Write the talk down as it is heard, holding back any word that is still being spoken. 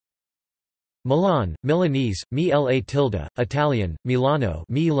Milan, Milanese, Italian,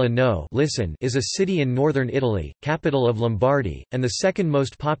 Milano listen, is a city in northern Italy, capital of Lombardy, and the second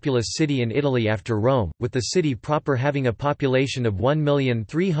most populous city in Italy after Rome, with the city proper having a population of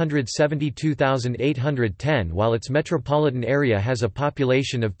 1,372,810 while its metropolitan area has a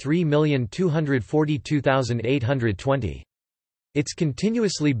population of 3,242,820. Its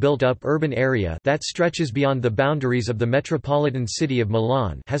continuously built-up urban area that stretches beyond the boundaries of the metropolitan city of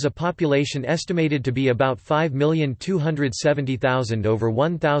Milan has a population estimated to be about 5,270,000 over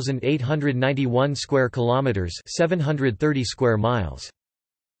 1,891 square kilometers, 730 square miles.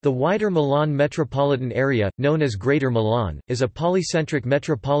 The wider Milan metropolitan area, known as Greater Milan, is a polycentric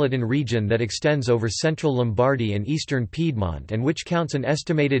metropolitan region that extends over central Lombardy and eastern Piedmont and which counts an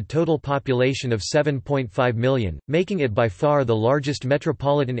estimated total population of 7.5 million, making it by far the largest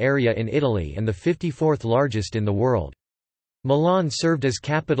metropolitan area in Italy and the 54th largest in the world. Milan served as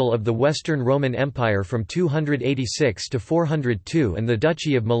capital of the Western Roman Empire from 286 to 402 and the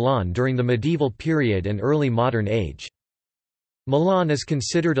Duchy of Milan during the medieval period and early modern age. Milan is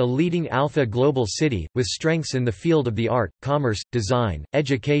considered a leading alpha global city, with strengths in the field of the art, commerce, design,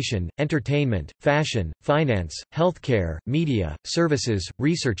 education, entertainment, fashion, finance, healthcare, media, services,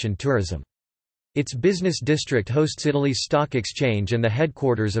 research and tourism. Its business district hosts Italy's stock exchange and the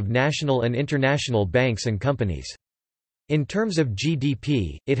headquarters of national and international banks and companies. In terms of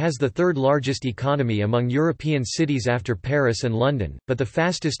GDP, it has the third largest economy among European cities after Paris and London, but the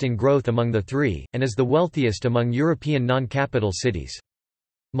fastest in growth among the three, and is the wealthiest among European non-capital cities.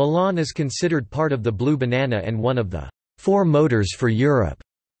 Milan is considered part of the Blue Banana and one of the four motors for Europe.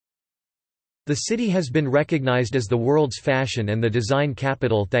 The city has been recognized as the world's fashion and the design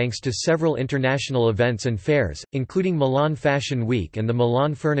capital thanks to several international events and fairs, including Milan Fashion Week and the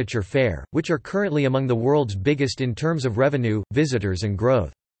Milan Furniture Fair, which are currently among the world's biggest in terms of revenue, visitors and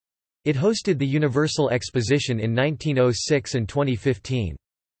growth. It hosted the Universal Exposition in 1906 and 2015.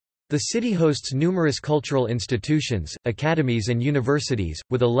 The city hosts numerous cultural institutions, academies and universities,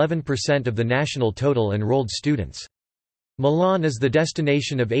 with 11% of the national total enrolled students. Milan is the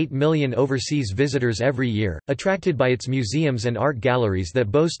destination of 8 million overseas visitors every year, attracted by its museums and art galleries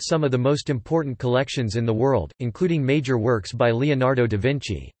that boast some of the most important collections in the world, including major works by Leonardo da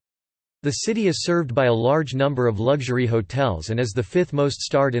Vinci. The city is served by a large number of luxury hotels and is the fifth most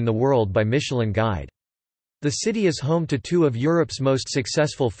starred in the world by Michelin Guide. The city is home to two of Europe's most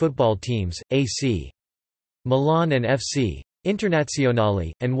successful football teams, AC Milan and FC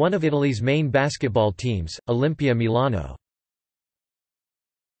Internazionale, and one of Italy's main basketball teams, Olimpia Milano.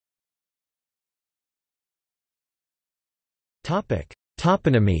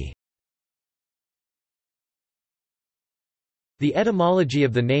 Toponymy. The etymology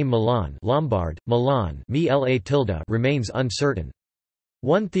of the name Milan Lombard, Milan remains uncertain.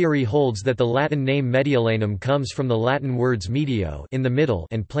 One theory holds that the Latin name Mediolanum comes from the Latin words medio in the middle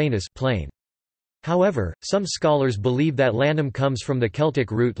and planus plain. However, some scholars believe that lanum comes from the Celtic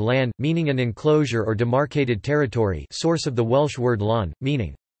root lan, meaning an enclosure or demarcated territory, source of the Welsh word lawn,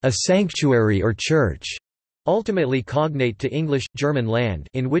 meaning a sanctuary or church, ultimately cognate to English, German land,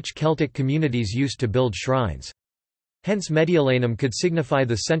 in which Celtic communities used to build shrines. Hence Mediolanum could signify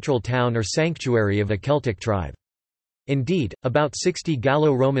the central town or sanctuary of a Celtic tribe. Indeed, about 60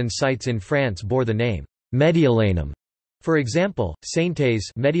 Gallo-Roman sites in France bore the name Mediolanum. For example,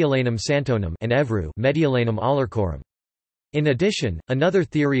 Saintes Mediolanum Santonum and Evru Mediolanum Alarcorum. In addition, another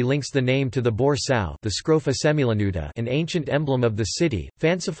theory links the name to the boar sow, the Scrofa semilanuta, an ancient emblem of the city,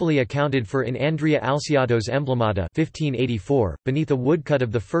 fancifully accounted for in Andrea Alciato's Emblemata 1584, beneath a woodcut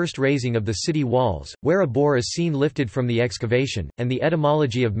of the first raising of the city walls, where a boar is seen lifted from the excavation, and the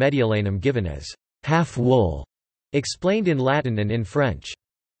etymology of Mediolanum given as half-wool, explained in Latin and in French.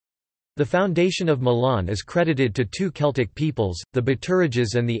 The foundation of Milan is credited to two Celtic peoples, the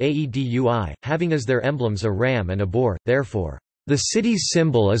Bituriges and the Aedui, having as their emblems a ram and a boar, therefore, "The city's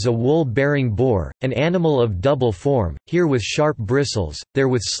symbol is a wool-bearing boar, an animal of double form, here with sharp bristles, there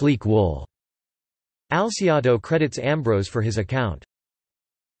with sleek wool." Alciato credits Ambrose for his account.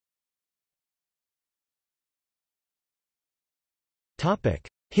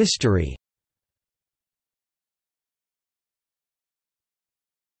 History.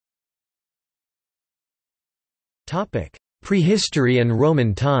 Prehistory and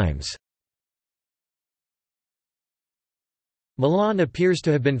Roman times. Milan appears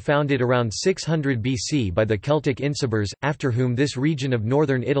to have been founded around 600 BC by the Celtic Insubres, after whom this region of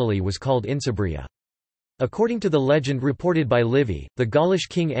northern Italy was called Insubria. According to the legend reported by Livy, the Gaulish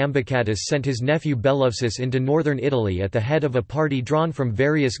king Ambicatus sent his nephew Belopsis into northern Italy at the head of a party drawn from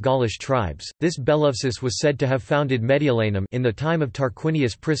various Gaulish tribes. This Belopsis was said to have founded Mediolanum in the time of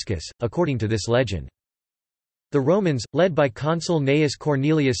Tarquinius Priscus, according to this legend. The Romans, led by consul Gnaeus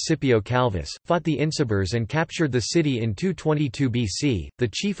Cornelius Scipio Calvus, fought the Incibers and captured the city in 222 BC. The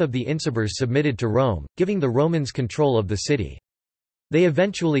chief of the Incibers submitted to Rome, giving the Romans control of the city. They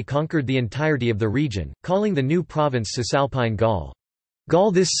eventually conquered the entirety of the region, calling the new province Cisalpine Gaul,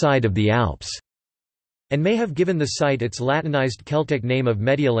 Gaul this side of the Alps, and may have given the site its Latinized Celtic name of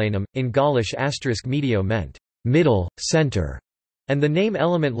Mediolanum. In Gaulish *medio meant middle, center, and the name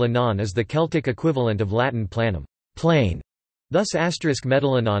element lanon is the Celtic equivalent of Latin planum, plain. Thus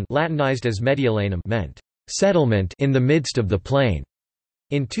 *Mediolanum, Latinized as Mediolanum, meant settlement in the midst of the plain.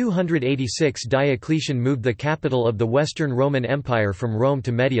 In 286 Diocletian moved the capital of the Western Roman Empire from Rome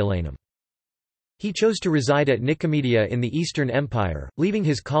to Mediolanum. He chose to reside at Nicomedia in the Eastern Empire, leaving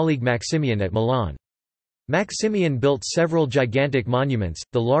his colleague Maximian at Milan. Maximian built several gigantic monuments,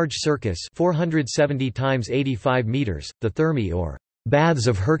 the large circus 470 x 85 meters, the Thermae or Baths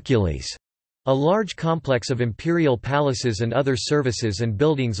of Hercules, a large complex of imperial palaces and other services and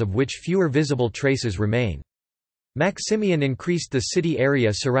buildings of which fewer visible traces remain. Maximian increased the city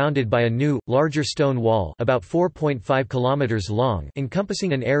area surrounded by a new, larger stone wall about 4.5 kilometers long,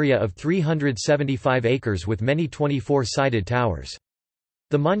 encompassing an area of 375 acres with many 24-sided towers.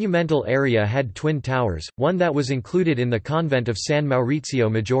 The monumental area had twin towers, one that was included in the convent of San Maurizio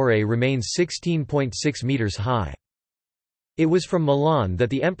Maggiore remains 16.6 meters high. It was from Milan that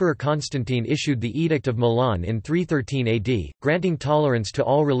the Emperor Constantine issued the Edict of Milan in 313 AD, granting tolerance to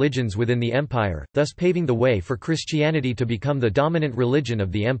all religions within the empire, thus paving the way for Christianity to become the dominant religion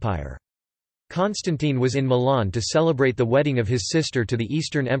of the empire. Constantine was in Milan to celebrate the wedding of his sister to the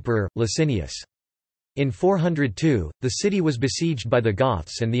Eastern Emperor, Licinius. In 402, the city was besieged by the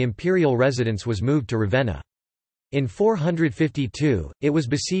Goths and the imperial residence was moved to Ravenna. In 452, it was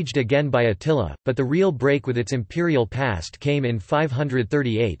besieged again by Attila, but the real break with its imperial past came in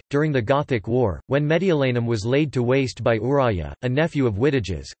 538, during the Gothic War, when Mediolanum was laid to waste by Uriah, a nephew of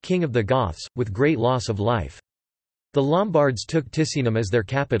Witiges, king of the Goths, with great loss of life. The Lombards took Ticinum as their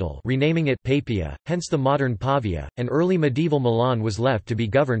capital, renaming it Papia, hence the modern Pavia, and early medieval Milan was left to be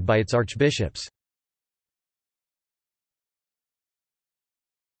governed by its archbishops.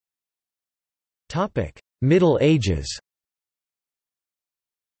 Middle Ages.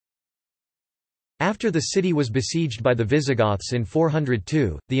 After the city was besieged by the Visigoths in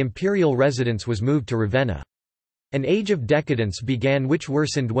 402, the imperial residence was moved to Ravenna. An age of decadence began which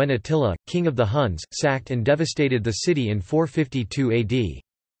worsened when Attila, king of the Huns, sacked and devastated the city in 452 AD.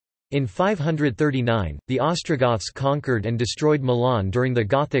 In 539, the Ostrogoths conquered and destroyed Milan during the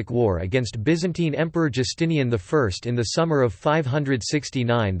Gothic War against Byzantine Emperor Justinian I. In the summer of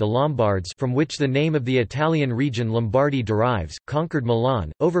 569 the Lombards, from which the name of the Italian region Lombardy derives, conquered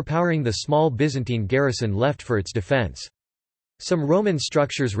Milan, overpowering the small Byzantine garrison left for its defense. Some Roman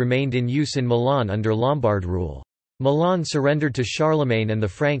structures remained in use in Milan under Lombard rule. Milan surrendered to Charlemagne and the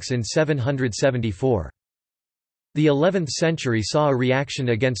Franks in 774. The 11th century saw a reaction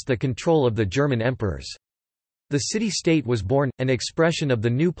against the control of the German emperors. The city-state was born, an expression of the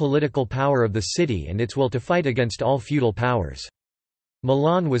new political power of the city and its will to fight against all feudal powers.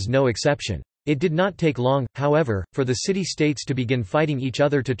 Milan was no exception. It did not take long, however, for the city-states to begin fighting each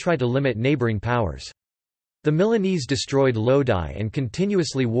other to try to limit neighboring powers. The Milanese destroyed Lodi and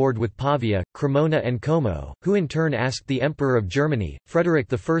continuously warred with Pavia, Cremona and Como, who in turn asked the Emperor of Germany, Frederick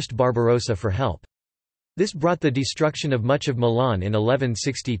I Barbarossa for help. This brought the destruction of much of Milan in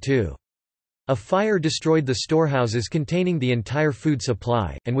 1162. A fire destroyed the storehouses containing the entire food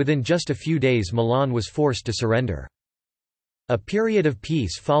supply, and within just a few days Milan was forced to surrender. A period of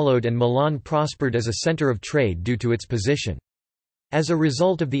peace followed and Milan prospered as a center of trade due to its position. As a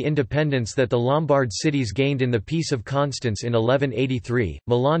result of the independence that the Lombard cities gained in the Peace of Constance in 1183,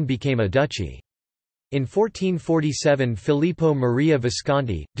 Milan became a duchy. In 1447 Filippo Maria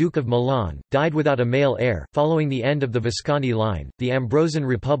Visconti, Duke of Milan, died without a male heir. Following the end of the Visconti line, the Ambrosian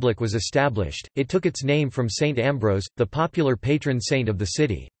Republic was established. It took its name from Saint Ambrose, the popular patron saint of the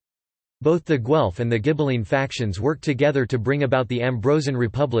city. Both the Guelph and the Ghibelline factions worked together to bring about the Ambrosian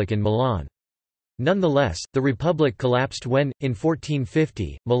Republic in Milan. Nonetheless, the Republic collapsed when, in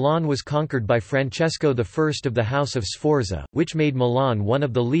 1450, Milan was conquered by Francesco I of the House of Sforza, which made Milan one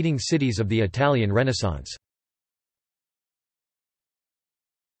of the leading cities of the Italian Renaissance.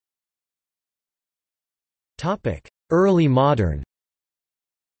 Early modern.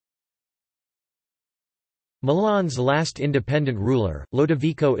 Milan's last independent ruler,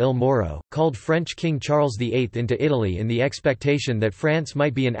 Lodovico il Moro, called French King Charles VIII into Italy in the expectation that France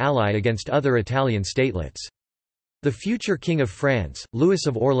might be an ally against other Italian statelets. The future King of France, Louis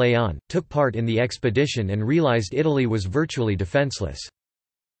of Orléans, took part in the expedition and realized Italy was virtually defenseless.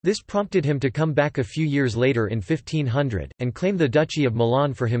 This prompted him to come back a few years later in 1500, and claim the Duchy of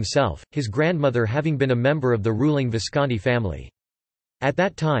Milan for himself, his grandmother having been a member of the ruling Visconti family. At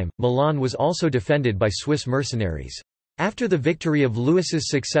that time, Milan was also defended by Swiss mercenaries. After the victory of Louis's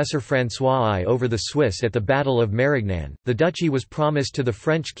successor François I over the Swiss at the Battle of Marignan, the duchy was promised to the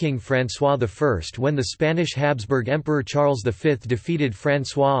French king François I when the Spanish Habsburg Emperor Charles V defeated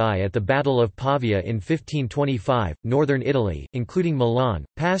François I at the Battle of Pavia in 1525. Northern Italy, including Milan,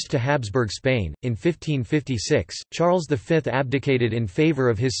 passed to Habsburg Spain. In 1556, Charles V abdicated in favour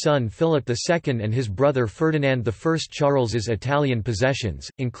of his son Philip II and his brother Ferdinand I. Charles's Italian possessions,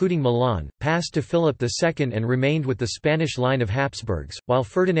 including Milan, passed to Philip II and remained with the Spanish line of Habsburgs, while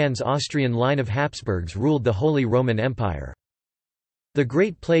Ferdinand's Austrian line of Habsburgs ruled the Holy Roman Empire. The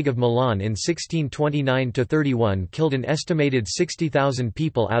Great Plague of Milan in 1629–31 killed an estimated 60,000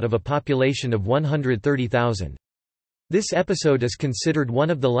 people out of a population of 130,000. This episode is considered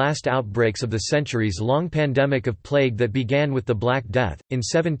one of the last outbreaks of the centuries-long pandemic of plague that began with the Black Death. In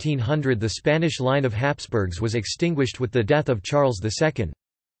 1700 the Spanish line of Habsburgs was extinguished with the death of Charles II.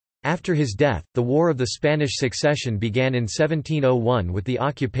 After his death, the War of the Spanish Succession began in 1701 with the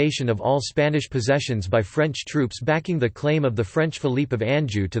occupation of all Spanish possessions by French troops backing the claim of the French Philippe of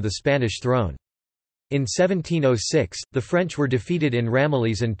Anjou to the Spanish throne. In 1706, the French were defeated in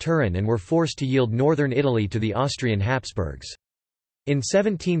Ramillies and Turin and were forced to yield northern Italy to the Austrian Habsburgs. In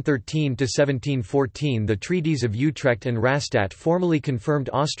 1713–1714 the treaties of Utrecht and Rastatt formally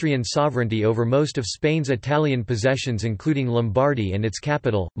confirmed Austrian sovereignty over most of Spain's Italian possessions including Lombardy and its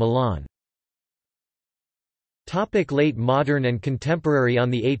capital, Milan. Late modern and contemporary.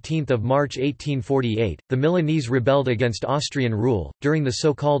 On 18 March 1848, the Milanese rebelled against Austrian rule, during the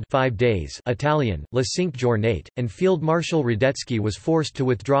so-called 5 days Italian, La Cinque Giornate, and Field Marshal Radetzky was forced to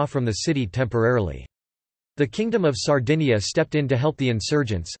withdraw from the city temporarily. The Kingdom of Sardinia stepped in to help the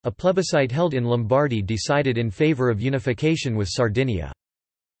insurgents. A plebiscite held in Lombardy decided in favour of unification with Sardinia.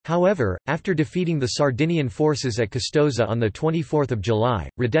 However, after defeating the Sardinian forces at Custoza on 24 July,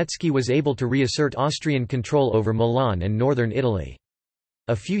 Radetzky was able to reassert Austrian control over Milan and northern Italy.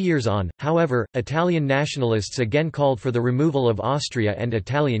 A few years on, however, Italian nationalists again called for the removal of Austria and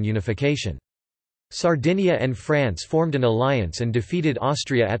Italian unification. Sardinia and France formed an alliance and defeated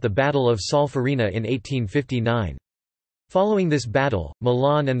Austria at the Battle of Solferino in 1859. Following this battle,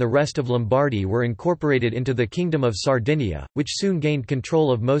 Milan and the rest of Lombardy were incorporated into the Kingdom of Sardinia, which soon gained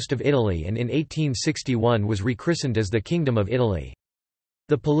control of most of Italy and in 1861 was rechristened as the Kingdom of Italy.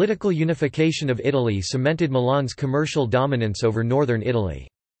 The political unification of Italy cemented Milan's commercial dominance over northern Italy.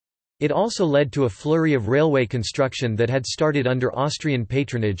 It also led to a flurry of railway construction that had started under Austrian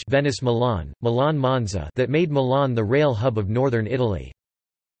patronage Venice–Milan, Milan–Monza that made Milan the rail hub of northern Italy.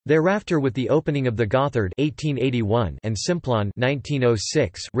 Thereafter with the opening of the Gotthard 1881 and Simplon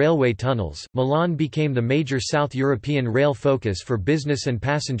 1906 railway tunnels, Milan became the major South European rail focus for business and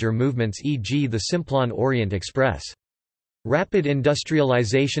passenger movements, e.g. the Simplon Orient Express. Rapid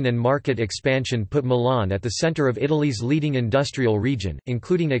industrialization and market expansion put Milan at the center of Italy's leading industrial region,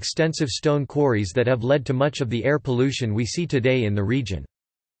 including extensive stone quarries that have led to much of the air pollution we see today in the region.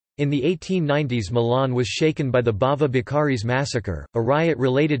 In the 1890s Milan was shaken by the Bava Beccaris massacre, a riot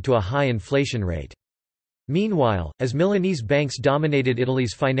related to a high inflation rate. Meanwhile, as Milanese banks dominated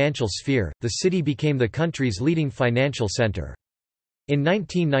Italy's financial sphere, the city became the country's leading financial center. In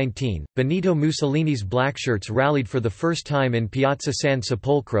 1919, Benito Mussolini's blackshirts rallied for the first time in Piazza San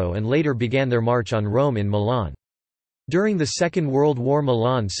Sepolcro and later began their march on Rome in Milan. During the Second World War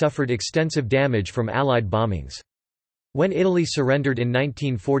Milan suffered extensive damage from Allied bombings. When Italy surrendered in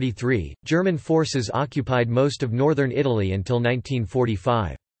 1943, German forces occupied most of northern Italy until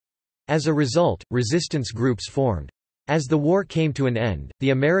 1945. As a result, resistance groups formed. As the war came to an end, the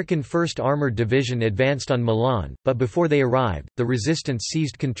American 1st Armored Division advanced on Milan, but before they arrived, the resistance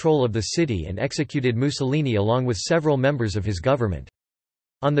seized control of the city and executed Mussolini along with several members of his government.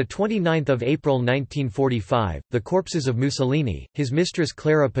 On 29 April 1945, the corpses of Mussolini, his mistress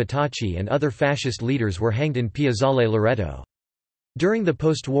Clara Petacci and other fascist leaders were hanged in Piazzale Loreto. During the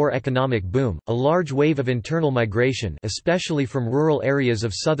post-war economic boom, a large wave of internal migration, especially from rural areas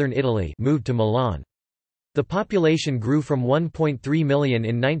of southern Italy, moved to Milan. The population grew from 1.3 million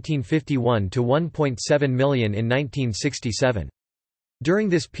in 1951 to 1.7 million in 1967. During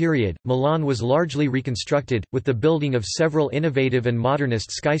this period, Milan was largely reconstructed, with the building of several innovative and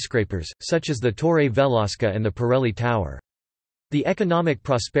modernist skyscrapers, such as the Torre Velasca and the Pirelli Tower. The economic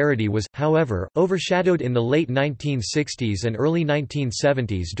prosperity was, however, overshadowed in the late 1960s and early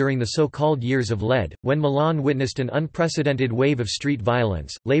 1970s during the so-called Years of Lead, when Milan witnessed an unprecedented wave of street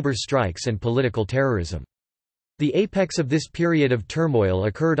violence, labor strikes and political terrorism. The apex of this period of turmoil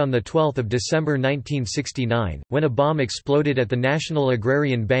occurred on 12 December 1969, when a bomb exploded at the National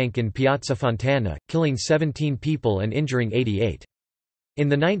Agrarian Bank in Piazza Fontana, killing 17 people and injuring 88. In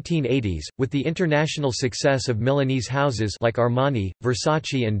the 1980s, with the international success of Milanese houses like Armani,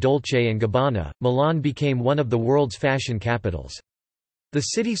 Versace and Dolce & Gabbana, Milan became one of the world's fashion capitals. The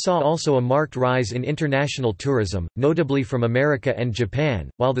city saw also a marked rise in international tourism, notably from America and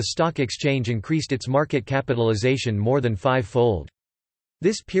Japan, while the stock exchange increased its market capitalization more than five-fold.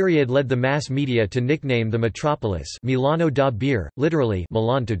 This period led the mass media to nickname the metropolis Milano da Beer, literally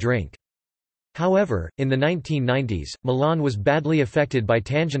Milan to drink. However, in the 1990s, Milan was badly affected by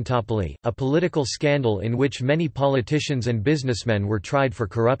Tangentopoli, a political scandal in which many politicians and businessmen were tried for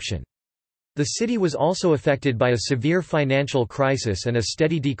corruption. The city was also affected by a severe financial crisis and a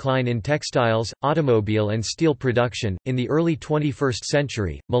steady decline in textiles, automobile, and steel production. In the early 21st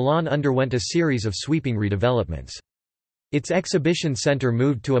century, Milan underwent a series of sweeping redevelopments. Its exhibition center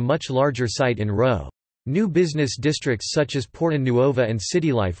moved to a much larger site in Rho. New business districts such as Porta Nuova and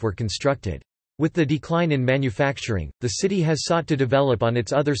Citylife were constructed. With the decline in manufacturing, the city has sought to develop on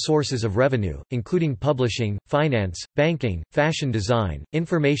its other sources of revenue, including publishing, finance, banking, fashion design,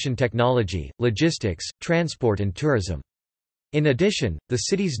 information technology, logistics, transport and tourism. In addition, the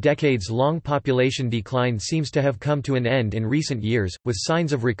city's decades-long population decline seems to have come to an end in recent years, with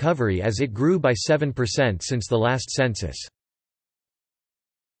signs of recovery as it grew by 7% since the last census.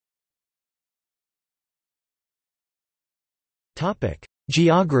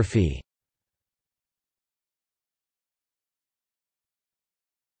 Geography.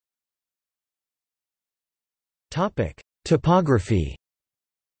 Topography.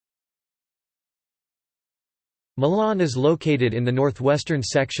 Milan is located in the northwestern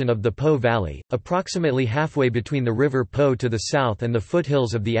section of the Po Valley, approximately halfway between the river Po to the south and the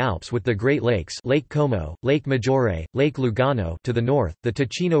foothills of the Alps, with the Great Lakes Lake Como, Lake Maggiore, Lake Lugano to the north, the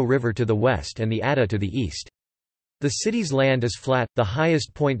Ticino River to the west and the Adda to the east. The city's land is flat, the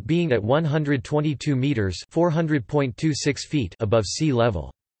highest point being at 122 meters (400.26 feet) above sea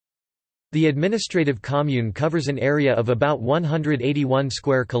level. The administrative commune covers an area of about 181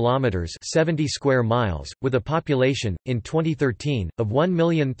 square kilometers (70 square miles), with a population in 2013 of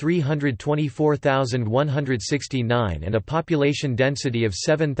 1,324,169 and a population density of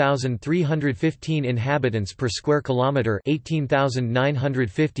 7,315 inhabitants per square kilometer,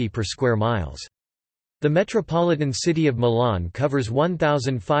 18,950 per square miles. The metropolitan city of Milan covers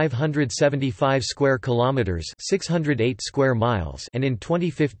 1,575 square kilometers (608 square miles) and in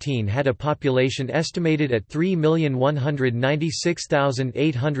 2015 had a population estimated at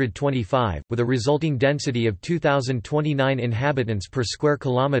 3,196,825, with a resulting density of 2,029 inhabitants per square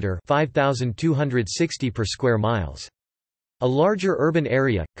kilometer, 5,260 per square miles. A larger urban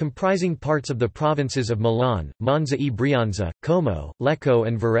area, comprising parts of the provinces of Milan, Monza e Brianza, Como, Lecco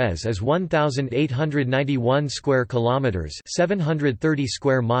and Varese is 1,891 square kilometers (730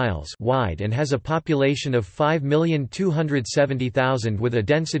 square miles) wide and has a population of 5,270,000 with a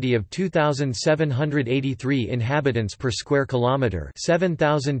density of 2,783 inhabitants per square kilometer,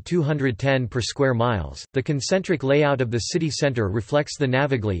 7,210 per square miles. The concentric layout of the city center reflects the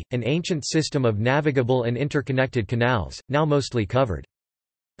Navigli, an ancient system of navigable and interconnected canals, now mostly covered.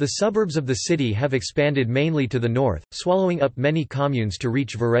 The suburbs of the city have expanded mainly to the north, swallowing up many communes to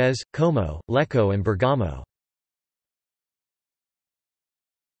reach Varese, Como, Lecco and Bergamo.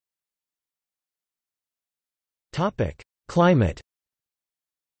 Climate.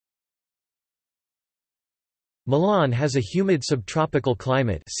 Milan has a humid subtropical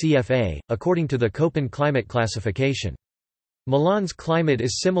climate (CFA), according to the Köppen climate classification. Milan's climate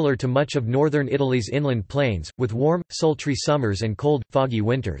is similar to much of northern Italy's inland plains, with warm, sultry summers and cold, foggy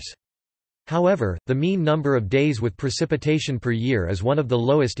winters. However, the mean number of days with precipitation per year is one of the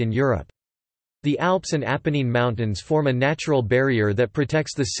lowest in Europe. The Alps and Apennine Mountains form a natural barrier that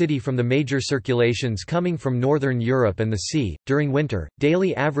protects the city from the major circulations coming from northern Europe and the sea. During winter,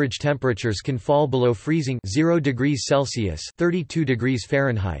 daily average temperatures can fall below freezing 0 degrees Celsius (32 degrees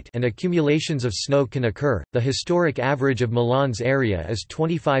Fahrenheit), and accumulations of snow can occur. The historic average of Milan's area is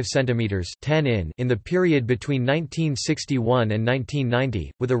 25 centimeters (10 in the period between 1961 and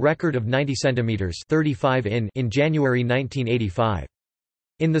 1990, with a record of 90 centimeters (35 in January 1985.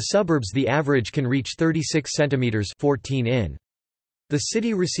 In the suburbs the average can reach 36 centimeters (14 in). The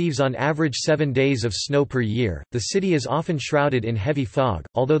city receives on average 7 days of snow per year. The city is often shrouded in heavy fog,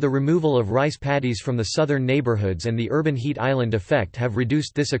 although the removal of rice paddies from the southern neighborhoods and the urban heat island effect have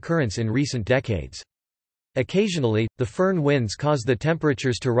reduced this occurrence in recent decades. Occasionally, the Föhn winds cause the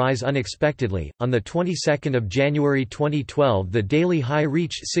temperatures to rise unexpectedly. On the 22nd of January 2012, the daily high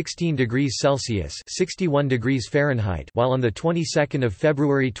reached 16 degrees Celsius (61 degrees Fahrenheit), while on the 22nd of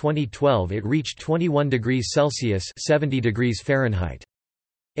February 2012 it reached 21 degrees Celsius (70 degrees Fahrenheit).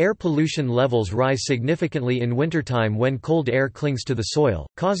 Air pollution levels rise significantly in wintertime when cold air clings to the soil,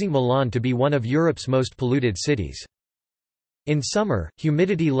 causing Milan to be one of Europe's most polluted cities. In summer,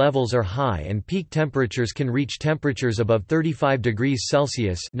 humidity levels are high and peak temperatures can reach temperatures above 35 degrees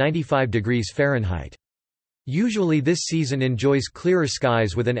Celsius (95 degrees Fahrenheit). Usually this season enjoys clearer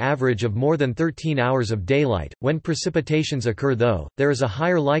skies with an average of more than 13 hours of daylight. When precipitations occur though, there is a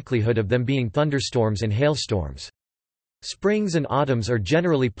higher likelihood of them being thunderstorms and hailstorms. Springs and autumns are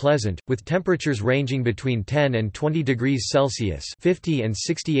generally pleasant, with temperatures ranging between 10 and 20 degrees Celsius (50 and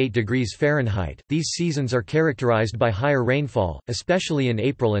 68 degrees Fahrenheit). These seasons are characterized by higher rainfall, especially in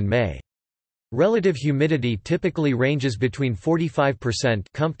April and May. Relative humidity typically ranges between 45%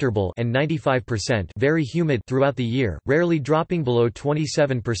 comfortable and 95% very humid throughout the year, rarely dropping below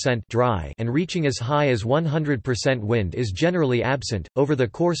 27% dry and reaching as high as 100%. Wind is generally absent. Over the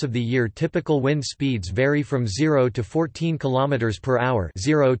course of the year, typical wind speeds vary from 0 to 14 km per hour,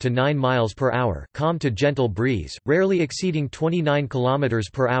 0 to 9 miles per hour, calm to gentle breeze, rarely exceeding 29 km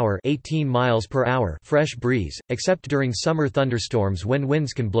per hour, 18 miles per hour, fresh breeze, except during summer thunderstorms when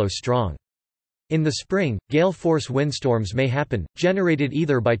winds can blow strong. In the spring, gale-force windstorms may happen, generated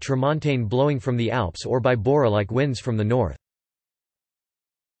either by tramontane blowing from the Alps or by Bora-like winds from the north.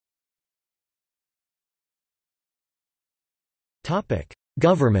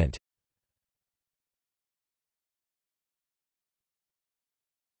 Government.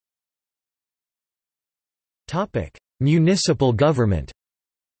 Municipal government.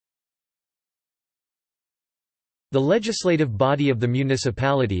 The legislative body of the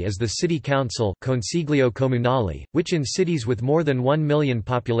municipality is the City Council Consiglio Comunale, which in cities with more than 1 million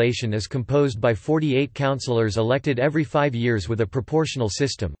population is composed by 48 councillors elected every 5 years with a proportional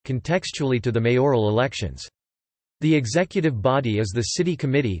system, contextually to the mayoral elections. The executive body is the City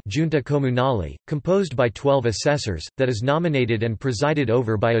Committee Giunta Comunale, composed by 12 assessors, that is nominated and presided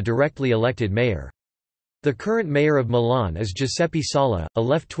over by a directly elected mayor. The current mayor of Milan is Giuseppe Sala, a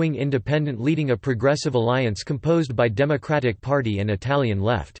left-wing independent leading a progressive alliance composed by Democratic Party and Italian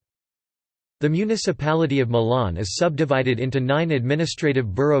Left. The municipality of Milan is subdivided into 9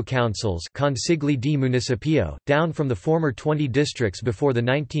 administrative borough councils Consigli di Municipio, down from the former 20 districts before the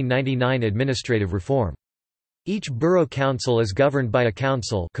 1999 administrative reform. Each borough council is governed by a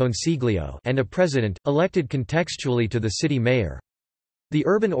council consiglio and a president, elected contextually to the city mayor. The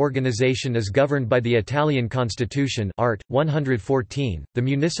urban organization is governed by the Italian Constitution Art. 114, the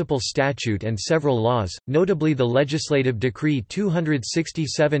Municipal Statute and several laws, notably the Legislative Decree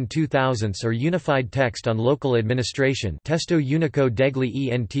 267/2000 or Unified Text on Local Administration Testo Unico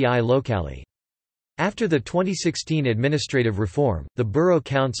degli Enti Locali. After the 2016 administrative reform, the borough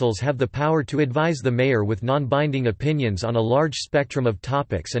councils have the power to advise the mayor with non-binding opinions on a large spectrum of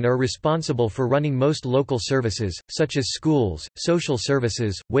topics and are responsible for running most local services, such as schools, social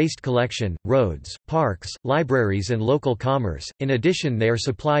services, waste collection, roads, parks, libraries and local commerce. In addition, they are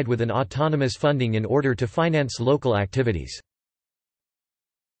supplied with an autonomous funding in order to finance local activities.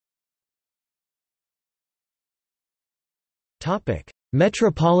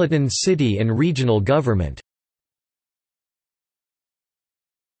 Metropolitan city and regional government.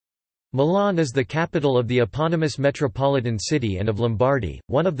 Milan is the capital of the eponymous metropolitan city and of Lombardy,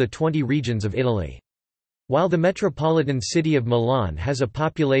 one of the 20 regions of Italy. While the metropolitan city of Milan has a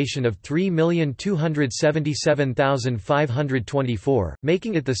population of 3,277,524,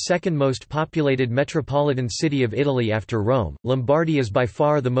 making it the second most populated metropolitan city of Italy after Rome, Lombardy is by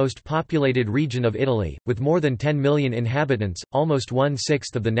far the most populated region of Italy, with more than 10 million inhabitants, almost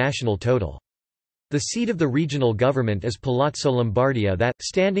 1/6 of the national total. The seat of the regional government is Palazzo Lombardia that,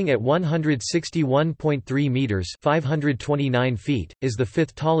 standing at 161.3 metres (529 feet), is the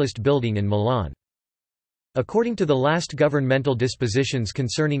fifth tallest building in Milan. According to the last governmental dispositions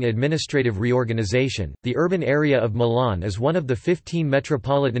concerning administrative reorganization, the urban area of Milan is one of the 15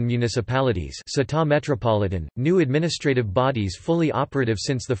 metropolitan municipalities Città Metropolitan, new administrative bodies fully operative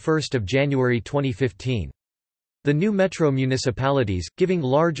since 1 January 2015. The new metro municipalities, giving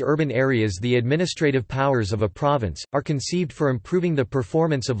large urban areas the administrative powers of a province, are conceived for improving the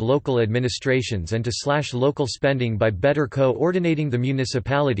performance of local administrations and to slash local spending by better coordinating the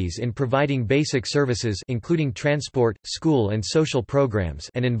municipalities in providing basic services including transport, school and social programs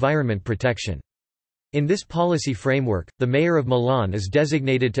and environment protection. In this policy framework, the mayor of Milan is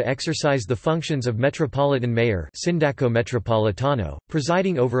designated to exercise the functions of metropolitan mayor Sindaco Metropolitano,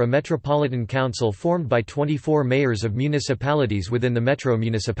 presiding over a metropolitan council formed by 24 mayors of municipalities within the metro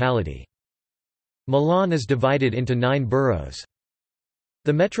municipality. Milan is divided into 9 boroughs.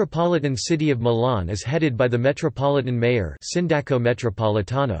 The metropolitan city of Milan is headed by the metropolitan mayor Sindaco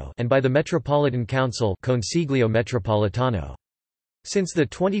Metropolitano and by the metropolitan council Consiglio Metropolitano. Since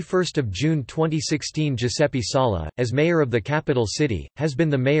 21 June 2016, Giuseppe Sala, as mayor of the capital city, has been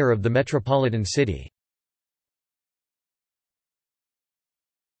the mayor of the metropolitan city.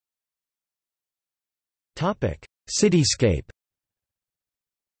 Cityscape.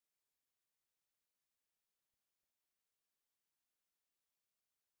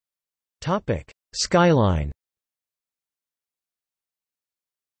 Skyline.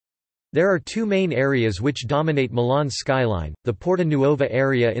 There are 2 main areas which dominate Milan's skyline, the Porta Nuova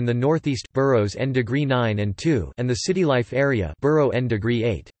area in the northeast boroughs N-9 and 2 and the Citylife area borough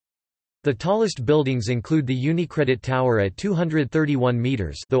N-8. The tallest buildings include the Unicredit Tower at 231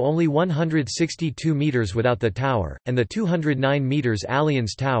 metres though only 162 metres without the tower, and the 209 metres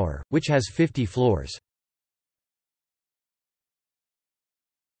Allianz Tower, which has 50 floors.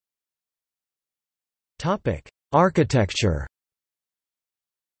 Architecture.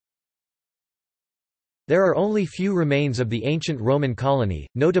 There are only few remains of the ancient Roman colony,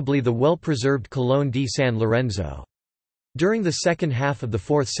 notably the well-preserved Colonne di San Lorenzo. During the second half of the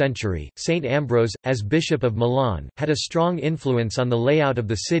 4th century, Saint Ambrose, as Bishop of Milan, had a strong influence on the layout of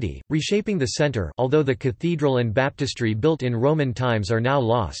the city, reshaping the centre although the cathedral and baptistry built in Roman times are now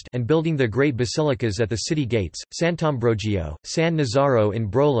lost and building the great basilicas at the city gates, Sant'Ambrogio, San Nazaro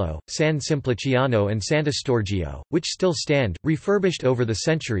in Brolo, San Simpliciano and Sant'Astorgio, which still stand, refurbished over the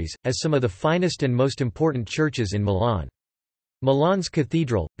centuries, as some of the finest and most important churches in Milan. Milan's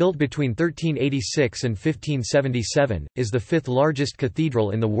cathedral, built between 1386 and 1577, is the 5th largest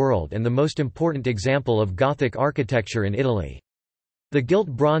cathedral in the world and the most important example of Gothic architecture in Italy. The gilt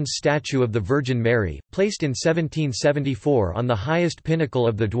bronze statue of the Virgin Mary, placed in 1774 on the highest pinnacle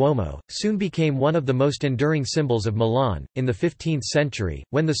of the Duomo, soon became one of the most enduring symbols of Milan. In the 15th century,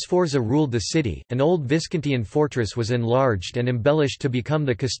 when the Sforza ruled the city, an old Viscontian fortress was enlarged and embellished to become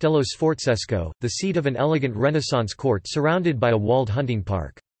the Castello Sforzesco, the seat of an elegant Renaissance court surrounded by a walled hunting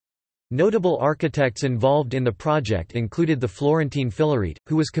park. Notable architects involved in the project included the Florentine Filarete,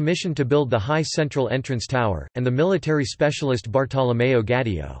 who was commissioned to build the high central entrance tower, and the military specialist Bartolomeo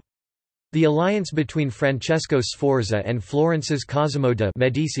Gaddio. The alliance between Francesco Sforza and Florence's Cosimo de'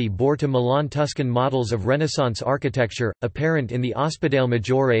 Medici bore to Milan Tuscan models of Renaissance architecture, apparent in the Ospedale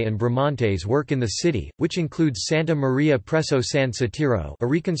Maggiore and Bramante's work in the city, which includes Santa Maria presso San Satiro, a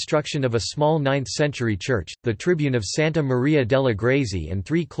reconstruction of a small 9th-century church, the tribune of Santa Maria delle Grazie and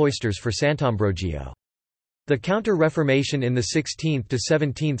 3 cloisters for Sant'Ambrogio. The Counter-Reformation in the 16th to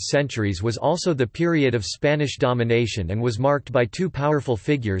 17th centuries was also the period of Spanish domination and was marked by 2 powerful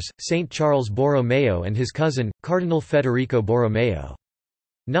figures, Saint Charles Borromeo and his cousin, Cardinal Federico Borromeo.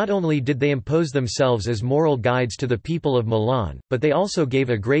 Not only did they impose themselves as moral guides to the people of Milan, but they also gave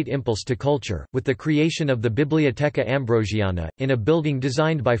a great impulse to culture, with the creation of the Biblioteca Ambrosiana, in a building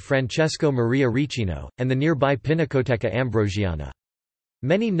designed by Francesco Maria Ricino, and the nearby Pinacoteca Ambrosiana.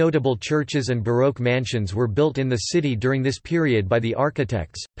 Many notable churches and Baroque mansions were built in the city during this period by the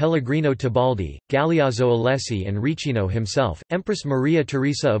architects, Pellegrino Tibaldi, Galeazzo Alessi and Ricino himself. Empress Maria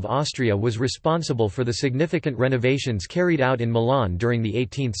Theresa of Austria was responsible for the significant renovations carried out in Milan during the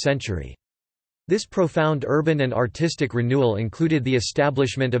 18th century. This profound urban and artistic renewal included the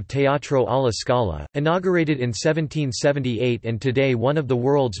establishment of Teatro alla Scala, inaugurated in 1778 and today one of the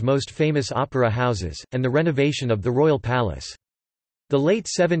world's most famous opera houses, and the renovation of the Royal Palace. The late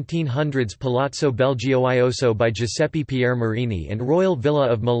 1700s Palazzo Belgioioso by Giuseppe Piermarini and Royal Villa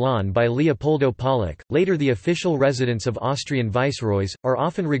of Milan by Leopoldo Pollack, later the official residence of Austrian viceroys, are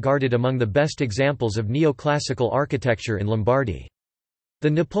often regarded among the best examples of neoclassical architecture in Lombardy. The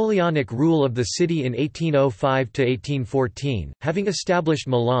Napoleonic rule of the city in 1805–1814, having established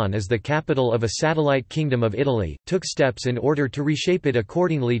Milan as the capital of a satellite kingdom of Italy, took steps in order to reshape it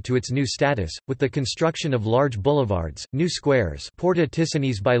accordingly to its new status, with the construction of large boulevards, new squares, Porta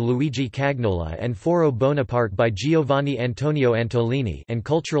Ticinese by Luigi Cagnola and Foro Bonaparte by Giovanni Antonio Antolini, and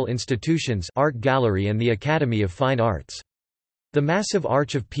cultural institutions, art gallery and the Academy of Fine Arts. The massive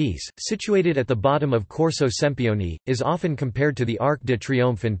Arch of Peace, situated at the bottom of Corso Sempione, is often compared to the Arc de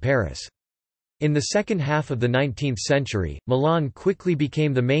Triomphe in Paris. In the second half of the 19th century, Milan quickly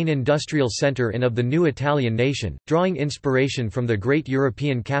became the main industrial centre of the new Italian nation, drawing inspiration from the great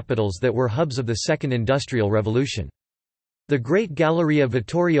European capitals that were hubs of the Second Industrial Revolution. The Great Galleria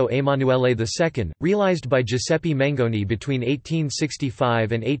Vittorio Emanuele II, realized by Giuseppe Mengoni between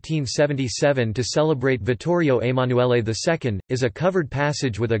 1865 and 1877 to celebrate Vittorio Emanuele II, is a covered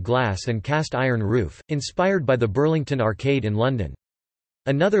passage with a glass and cast iron roof, inspired by the Burlington Arcade in London.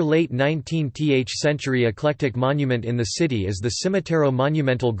 Another late 19th century eclectic monument in the city is the Cimitero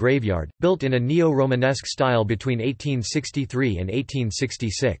Monumental Graveyard, built in a neo-Romanesque style between 1863 and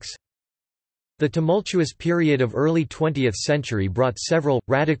 1866. The tumultuous period of early 20th century brought several,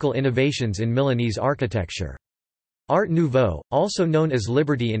 radical innovations in Milanese architecture. Art Nouveau, also known as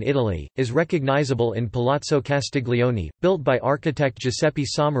Liberty in Italy, is recognizable in Palazzo Castiglione, built by architect Giuseppe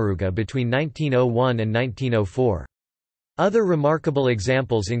Sommaruga between 1901 and 1904. Other remarkable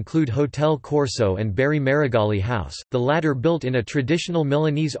examples include Hotel Corso and Barry Marigali House, the latter built in a traditional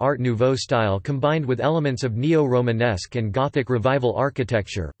Milanese Art Nouveau style combined with elements of Neo-Romanesque and Gothic Revival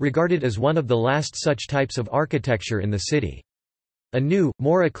architecture, regarded as one of the last such types of architecture in the city. A new,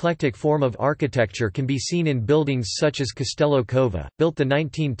 more eclectic form of architecture can be seen in buildings such as Castello Cova, built the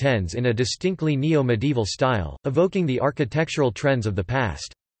 1910s in a distinctly neo-medieval style, evoking the architectural trends of the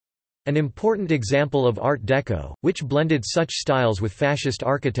past. An important example of Art Deco, which blended such styles with fascist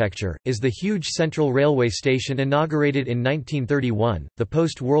architecture, is the huge Central Railway Station inaugurated in 1931. The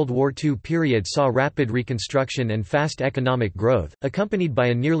post-World War II period saw rapid reconstruction and fast economic growth, accompanied by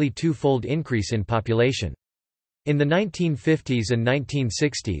a nearly twofold increase in population. In the 1950s and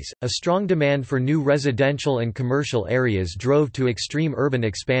 1960s, a strong demand for new residential and commercial areas drove to extreme urban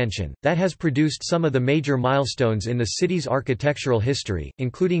expansion, that has produced some of the major milestones in the city's architectural history,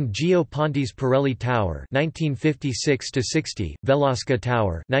 including Gio Ponti's Pirelli Tower (1956–60), Velasca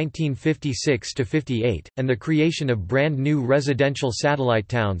Tower (1956–58), and the creation of brand new residential satellite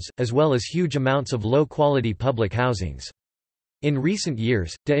towns, as well as huge amounts of low-quality public housings. In recent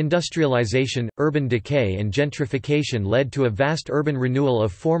years, deindustrialization, urban decay and gentrification led to a vast urban renewal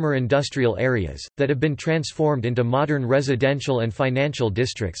of former industrial areas, that have been transformed into modern residential and financial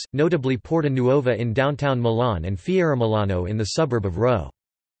districts, notably Porta Nuova in downtown Milan and Fiera Milano in the suburb of Rho.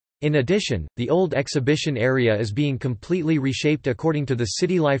 In addition, the old exhibition area is being completely reshaped according to the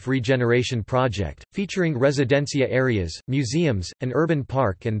CityLife Regeneration Project, featuring residencia areas, museums, an urban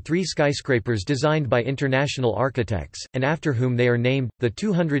park and 3 skyscrapers designed by international architects, and after whom they are named, the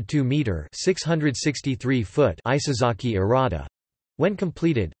 202-metre (663-foot) Isozaki Arata. When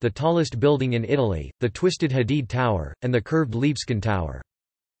completed, the tallest building in Italy, the Twisted Hadid Tower, and the curved Libeskind Tower.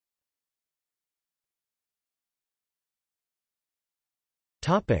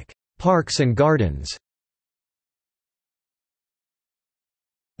 Parks and gardens.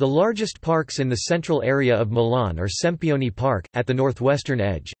 The largest parks in the central area of Milan are Sempione Park, at the northwestern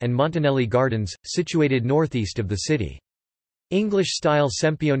edge, and Montanelli Gardens, situated northeast of the city. English-style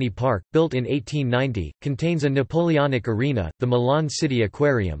Sempione Park, built in 1890, contains a Napoleonic arena, the Milan City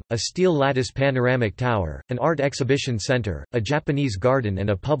Aquarium, a steel lattice panoramic tower, an art exhibition center, a Japanese garden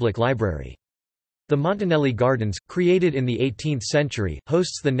and a public library. The Montanelli Gardens, created in the 18th century,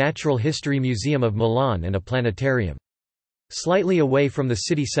 hosts the Natural History Museum of Milan and a planetarium. Slightly away from the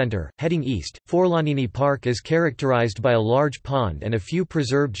city centre, heading east, Forlanini Park is characterized by a large pond and a few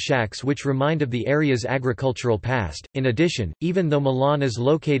preserved shacks which remind of the area's agricultural past. In addition, even though Milan is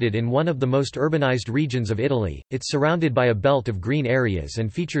located in one of the most urbanized regions of Italy, it's surrounded by a belt of green areas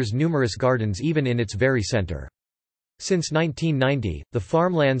and features numerous gardens even in its very centre. Since 1990, the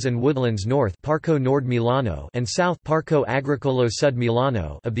farmlands and woodlands north Parco Nord Milano and south Parco Agricolo Sud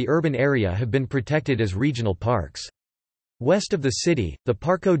Milano of the urban area have been protected as regional parks. West of the city, the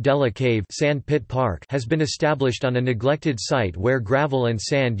Parco della Cave Sand Pit Park has been established on a neglected site where gravel and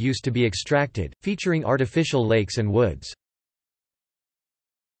sand used to be extracted, featuring artificial lakes and woods.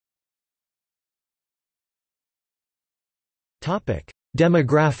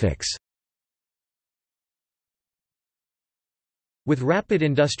 Demographics. With rapid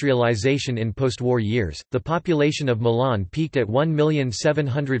industrialization in post-war years, the population of Milan peaked at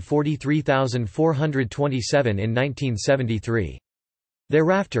 1,743,427 in 1973.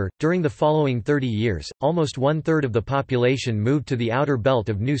 Thereafter, during the following 30 years, almost one-third of the population moved to the outer belt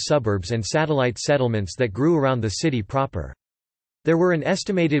of new suburbs and satellite settlements that grew around the city proper. There were an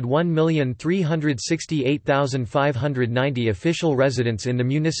estimated 1,368,590 official residents in the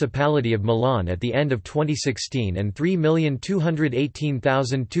municipality of Milan at the end of 2016 and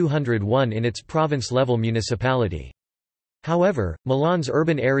 3,218,201 in its province-level municipality. However, Milan's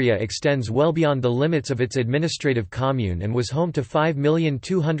urban area extends well beyond the limits of its administrative commune and was home to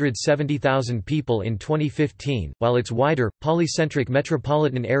 5,270,000 people in 2015, while its wider, polycentric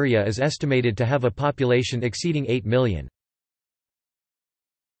metropolitan area is estimated to have a population exceeding 8 million.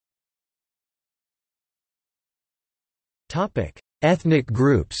 Ethnic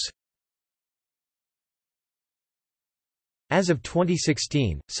groups. As of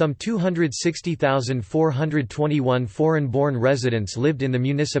 2016, some 260,421 foreign-born residents lived in the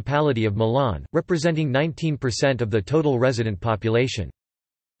municipality of Milan, representing 19% of the total resident population.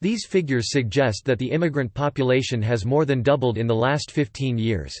 These figures suggest that the immigrant population has more than doubled in the last 15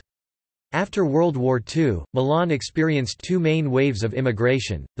 years. After World War II, Milan experienced two main waves of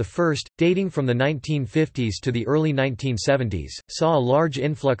immigration. The first, dating from the 1950s to the early 1970s, saw a large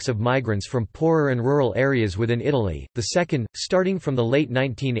influx of migrants from poorer and rural areas within Italy. The second, starting from the late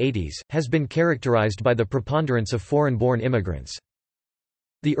 1980s, has been characterized by the preponderance of foreign-born immigrants.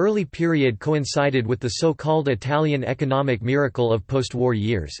 The early period coincided with the so-called Italian economic miracle of post-war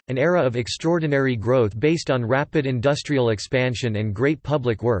years, an era of extraordinary growth based on rapid industrial expansion and great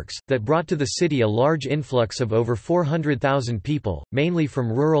public works, that brought to the city a large influx of over 400,000 people, mainly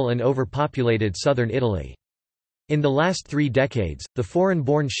from rural and overpopulated southern Italy. In the last 3 decades, the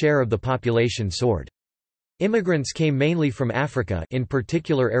foreign-born share of the population soared. Immigrants came mainly from Africa, in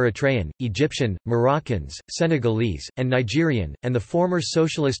particular Eritrean, Egyptian, Moroccans, Senegalese, and Nigerian, and the former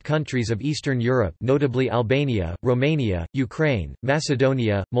socialist countries of Eastern Europe, notably Albania, Romania, Ukraine,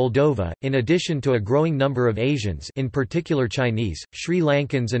 Macedonia, Moldova, in addition to a growing number of Asians, in particular Chinese, Sri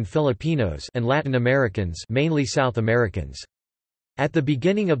Lankans and Filipinos, and Latin Americans, mainly South Americans. At the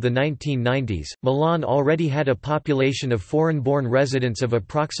beginning of the 1990s, Milan already had a population of foreign-born residents of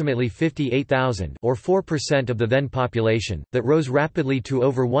approximately 58,000 or 4% of the then population, that rose rapidly to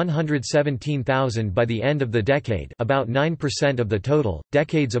over 117,000 by the end of the decade, about 9% of the total.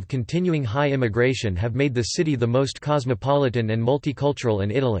 Decades of continuing high immigration have made the city the most cosmopolitan and multicultural in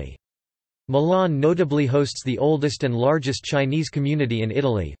Italy. Milan notably hosts the oldest and largest Chinese community in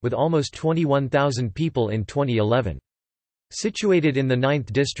Italy, with almost 21,000 people in 2011. Situated in the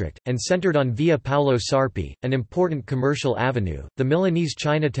 9th district, and centered on Via Paolo Sarpi, an important commercial avenue, the Milanese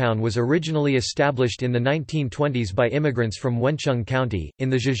Chinatown was originally established in the 1920s by immigrants from Wencheng County, in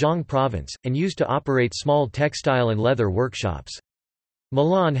the Zhejiang province, and used to operate small textile and leather workshops.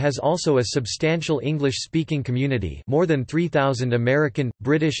 Milan has also a substantial English-speaking community, more than 3,000 American,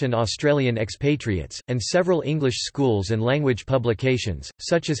 British and Australian expatriates, and several English schools and language publications,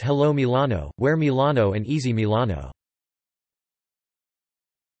 such as Hello Milano, Where Milano and Easy Milano.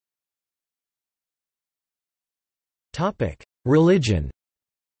 Religion.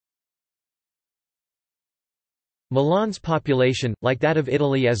 Milan's population, like that of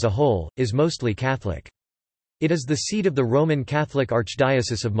Italy as a whole, is mostly Catholic. It is the seat of the Roman Catholic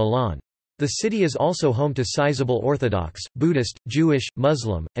Archdiocese of Milan. The city is also home to sizable Orthodox, Buddhist, Jewish,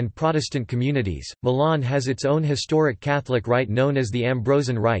 Muslim, and Protestant communities. Milan has its own historic Catholic rite known as the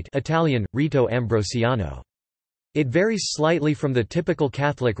Ambrosian Rite, Italian, Rito Ambrosiano. It varies slightly from the typical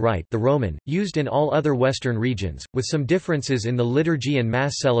Catholic rite, the Roman, used in all other Western regions, with some differences in the liturgy and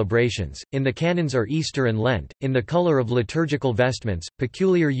Mass celebrations, in the canons or Easter and Lent, in the color of liturgical vestments,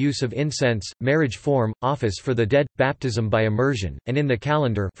 peculiar use of incense, marriage form, office for the dead, baptism by immersion, and in the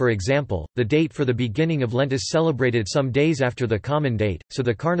calendar. For example, the date for the beginning of Lent is celebrated some days after the common date, so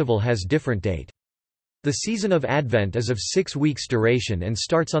the carnival has different date. The season of Advent is of 6 weeks' duration and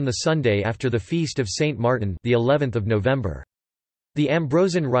starts on the Sunday after the feast of Saint Martin, the 11th of November. The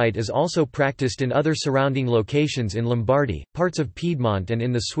Ambrosian Rite is also practiced in other surrounding locations in Lombardy, parts of Piedmont and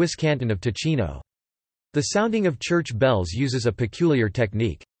in the Swiss canton of Ticino. The sounding of church bells uses a peculiar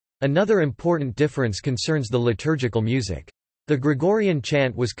technique. Another important difference concerns the liturgical music. The Gregorian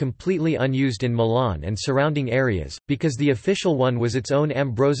chant was completely unused in Milan and surrounding areas, because the official one was its own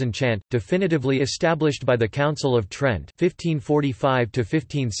Ambrosian chant, definitively established by the Council of Trent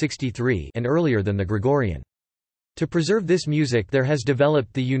 1545–1563 and earlier than the Gregorian. To preserve this music there has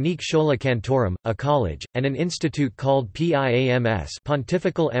developed the unique Schola Cantorum, a college, and an institute called PIAMS,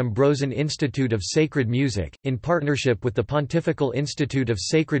 Pontifical Ambrosian Institute of Sacred Music, in partnership with the Pontifical Institute of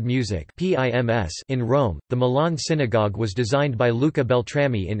Sacred Music (PIMS) in Rome. The Milan Synagogue was designed by Luca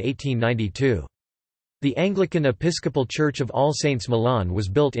Beltrami in 1892. The Anglican Episcopal Church of All Saints Milan was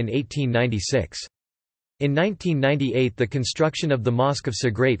built in 1896. In 1998 the construction of the Mosque of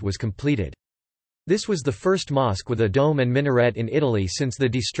Segrate was completed. This was the first mosque with a dome and minaret in Italy since the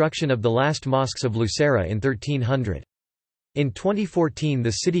destruction of the last mosques of Lucera in 1300. In 2014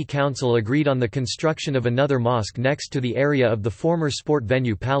 the city council agreed on the construction of another mosque next to the area of the former sport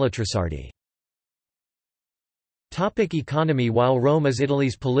venue Palatrasardi. Economy. While Rome is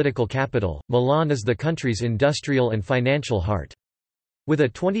Italy's political capital, Milan is the country's industrial and financial heart. With a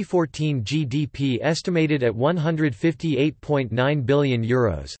 2014 GDP estimated at €158.9 billion,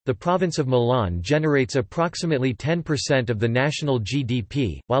 the province of Milan generates approximately 10% of the national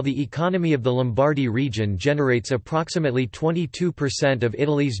GDP, while the economy of the Lombardy region generates approximately 22% of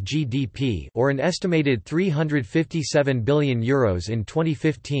Italy's GDP, or an estimated €357 billion in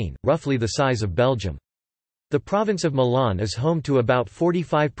 2015, roughly the size of Belgium. The province of Milan is home to about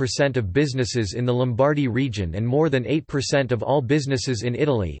 45% of businesses in the Lombardy region and more than 8% of all businesses in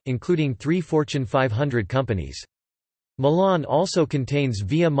Italy, including 3 Fortune 500 companies. Milan also contains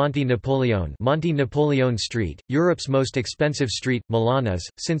Via Monte Napoleone Street, Europe's most expensive street. Milan is,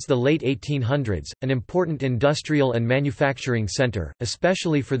 since the late 1800s, an important industrial and manufacturing center,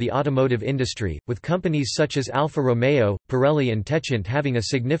 especially for the automotive industry, with companies such as Alfa Romeo, Pirelli and Techint having a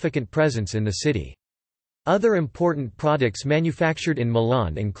significant presence in the city. Other important products manufactured in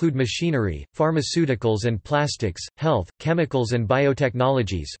Milan include machinery, pharmaceuticals and plastics, health, chemicals and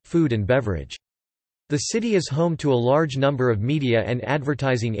biotechnologies, food and beverage. The city is home to a large number of media and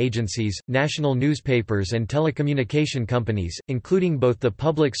advertising agencies, national newspapers and telecommunication companies, including both the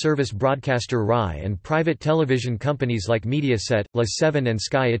public service broadcaster RAI and private television companies like Mediaset, La 7 and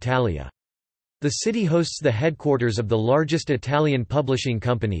Sky Italia. The city hosts the headquarters of the largest Italian publishing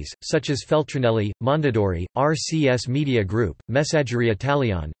companies, such as Feltrinelli, Mondadori, RCS Media Group, Messaggerie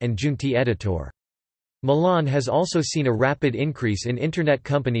Italiane, and Giunti Editore. Milan has also seen a rapid increase in Internet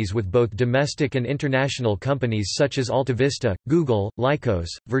companies with both domestic and international companies such as AltaVista, Google, Lycos,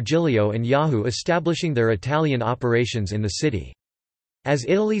 Virgilio and Yahoo establishing their Italian operations in the city. As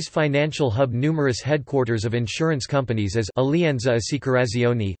Italy's financial hub, numerous headquarters of insurance companies as Alleanza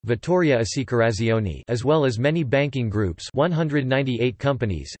Assicurazioni, Vittoria Assicurazioni, as well as many banking groups, 198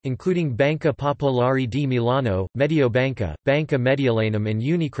 companies, including Banca Popolare di Milano, Mediobanca, Banca Mediolanum and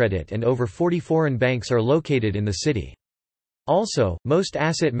Unicredit, and over 40 foreign banks are located in the city. Also, most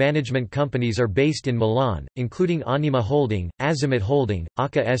asset management companies are based in Milan, including Anima Holding, Azimut Holding,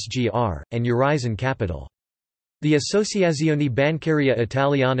 ACA SGR, and Eurizon Capital. The Associazione Bancaria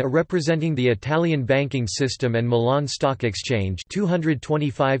Italiana, representing the Italian banking system, and Milan Stock Exchange,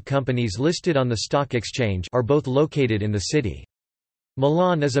 225 companies listed on the stock exchange, are both located in the city.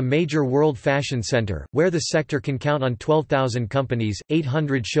 Milan is a major world fashion center, where the sector can count on 12,000 companies,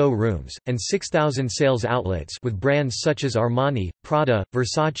 800 show-rooms, and 6,000 sales outlets with brands such as Armani, Prada,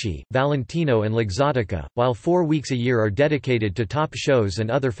 Versace, Valentino and Luxottica, while 4 weeks a year are dedicated to top shows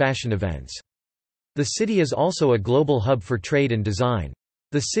and other fashion events. The city is also a global hub for trade and design.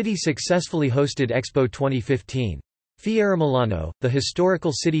 The city successfully hosted Expo 2015. Fiera Milano, the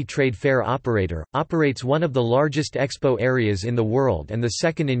historical city trade fair operator, operates one of the largest expo areas in the world and the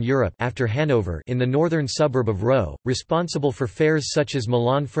second in Europe after Hanover in the northern suburb of Rho, responsible for fairs such as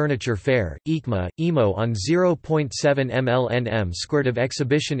Milan Furniture Fair, EICMA, EMO on 0.7 mlnm² of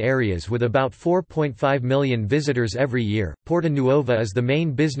exhibition areas with about 4.5 million visitors every year. Porta Nuova is the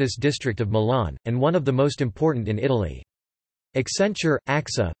main business district of Milan, and one of the most important in Italy. Accenture,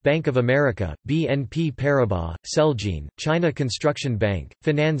 AXA, Bank of America, BNP Paribas, Celgene, China Construction Bank,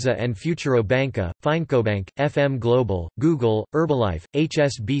 Finanza and Futuro Banca, FincoBank, FM Global, Google, Herbalife,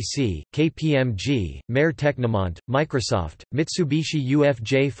 HSBC, KPMG, Mare Technomont, Microsoft, Mitsubishi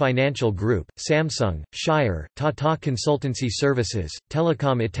UFJ Financial Group, Samsung, Shire, Tata Consultancy Services,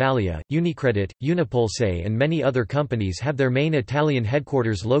 Telecom Italia, Unicredit, Unipolse and many other companies have their main Italian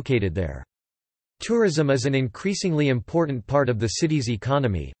headquarters located there. Tourism is an increasingly important part of the city's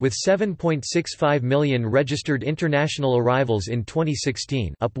economy, with 7.65 million registered international arrivals in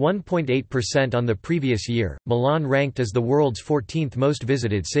 2016, up 1.8% on the previous year. Milan ranked as the world's 14th most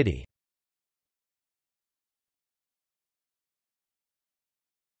visited city.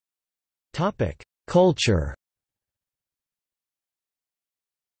 Topic: Culture.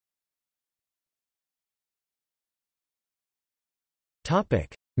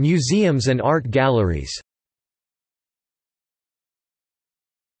 Topic: Museums and art galleries.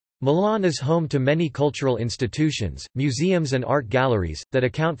 Milan is home to many cultural institutions, museums and art galleries, that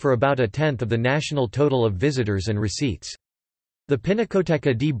account for about a tenth of the national total of visitors and receipts. The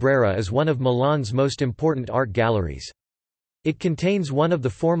Pinacoteca di Brera is one of Milan's most important art galleries. It contains one of the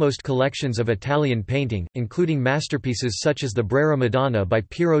foremost collections of Italian painting, including masterpieces such as the Brera Madonna by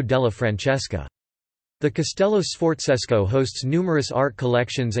Piero della Francesca. The Castello Sforzesco hosts numerous art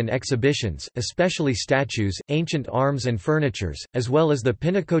collections and exhibitions, especially statues, ancient arms and furnitures, as well as the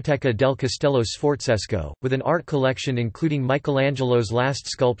Pinacoteca del Castello Sforzesco, with an art collection including Michelangelo's Last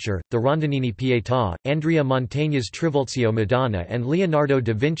Sculpture, the Rondinini Pietà, Andrea Mantegna's Trivulzio Madonna and Leonardo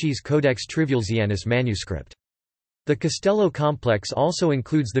da Vinci's Codex Triviulzianus manuscript. The Castello complex also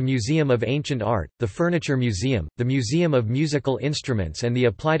includes the Museum of Ancient Art, the Furniture Museum, the Museum of Musical Instruments and the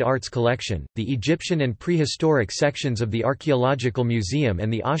Applied Arts Collection, the Egyptian and prehistoric sections of the Archaeological Museum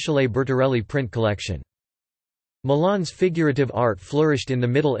and the Achille Bertorelli print collection. Milan's figurative art flourished in the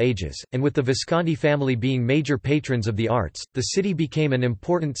Middle Ages, and with the Visconti family being major patrons of the arts, the city became an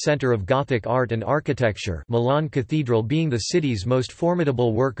important center of Gothic art and architecture, Milan Cathedral being the city's most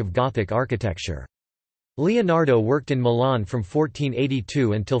formidable work of Gothic architecture. Leonardo worked in Milan from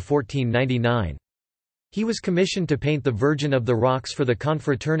 1482 until 1499. He was commissioned to paint the Virgin of the Rocks for the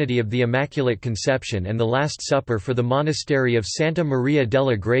Confraternity of the Immaculate Conception and the Last Supper for the monastery of Santa Maria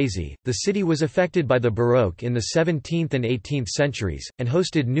delle Grazie. The city was affected by the Baroque in the 17th and 18th centuries, and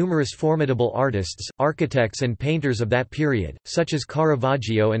hosted numerous formidable artists, architects, and painters of that period, such as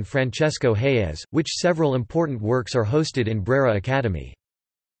Caravaggio and Francesco Hayez, which several important works are hosted in Brera Academy.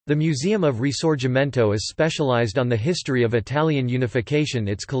 The Museum of Risorgimento is specialized on the history of Italian unification.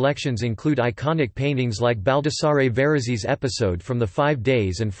 Its collections include iconic paintings like Baldassare Verazzi's Episode from the 5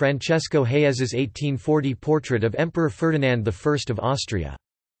 Days and Francesco Hayez's 1840 portrait of Emperor Ferdinand I of Austria.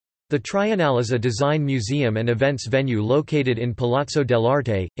 The Triennale is a design museum and events venue located in Palazzo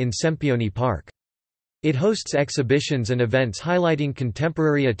dell'Arte, in Sempione Park. It hosts exhibitions and events highlighting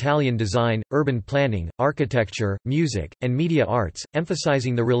contemporary Italian design, urban planning, architecture, music, and media arts,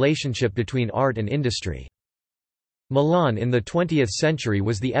 emphasizing the relationship between art and industry. Milan in the 20th century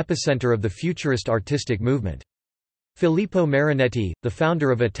was the epicenter of the Futurist artistic movement. Filippo Marinetti, the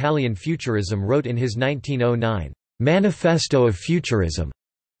founder of Italian Futurism, wrote in his 1909 Manifesto of Futurism,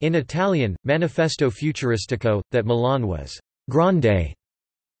 in Italian, Manifesto Futuristico, that Milan was grande,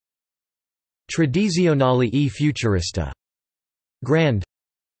 tradizionale e futurista, grand,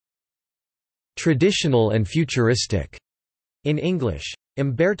 traditional and futuristic, in English.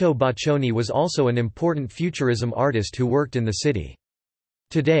 Umberto Boccioni was also an important Futurism artist who worked in the city.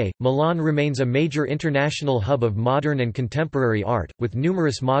 Today, Milan remains a major international hub of modern and contemporary art, with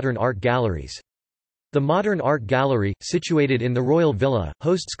numerous modern art galleries. The Modern Art Gallery, situated in the Royal Villa,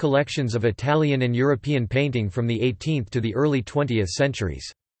 hosts collections of Italian and European painting from the 18th to the early 20th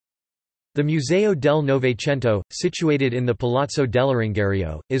centuries. The Museo del Novecento, situated in the Palazzo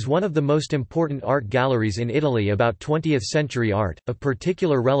dell'Arengario, is one of the most important art galleries in Italy about 20th-century art. Of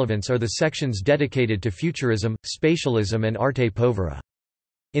particular relevance are the sections dedicated to Futurism, Spatialism and Arte Povera.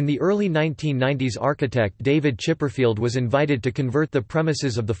 In the early 1990s, architect David Chipperfield was invited to convert the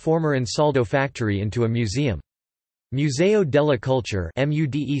premises of the former Ansaldo factory into a museum. Museo della Culture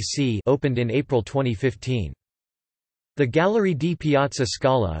opened in April 2015. The Gallery di Piazza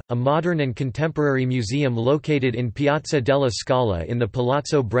Scala, a modern and contemporary museum located in Piazza della Scala in the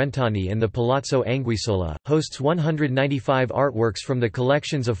Palazzo Brentani and the Palazzo Anguissola, hosts 195 artworks from the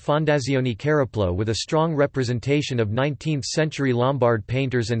collections of Fondazione Cariplo with a strong representation of 19th-century Lombard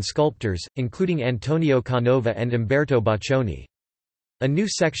painters and sculptors, including Antonio Canova and Umberto Boccioni. A new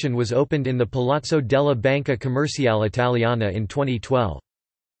section was opened in the Palazzo della Banca Commerciale Italiana in 2012.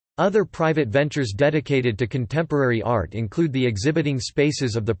 Other private ventures dedicated to contemporary art include the exhibiting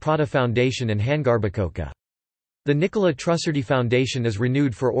spaces of the Prada Foundation and Hangarbacoca. The Nicola Trussardi Foundation is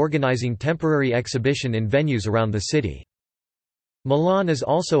renewed for organizing temporary exhibition in venues around the city. Milan is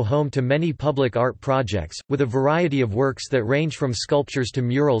also home to many public art projects, with a variety of works that range from sculptures to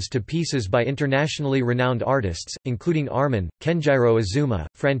murals to pieces by internationally renowned artists, including Arman, Kenjiro Azuma,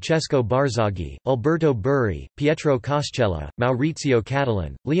 Francesco Barzaghi, Alberto Burri, Pietro Coscella, Maurizio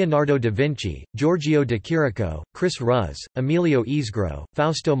Catalan, Leonardo da Vinci, Giorgio de Chirico, Chris Ruz, Emilio Isgro,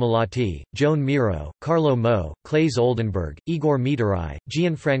 Fausto Malati, Joan Miro, Carlo Mo, Claes Oldenburg, Igor Mitarai,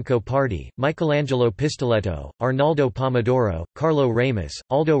 Gianfranco Pardi, Michelangelo Pistoletto, Arnaldo Pomodoro, Carlo Ramus,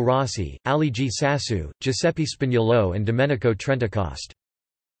 Aldo Rossi, Ali G. Sassu, Giuseppe Spagnolo and Domenico Trentacoste.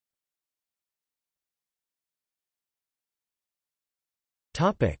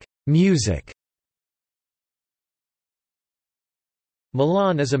 Music.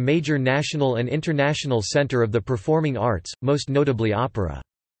 Milan is a major national and international center of the performing arts, most notably opera.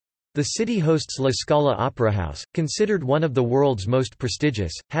 The city hosts La Scala Opera House, considered one of the world's most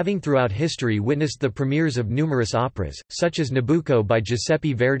prestigious, having throughout history witnessed the premieres of numerous operas, such as Nabucco by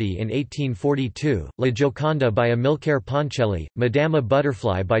Giuseppe Verdi in 1842, La Gioconda by Amilcare Ponchielli, Madama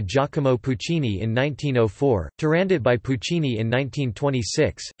Butterfly by Giacomo Puccini in 1904, Turandot by Puccini in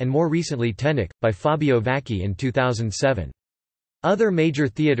 1926, and more recently Tenac, by Fabio Vacchi in 2007. Other major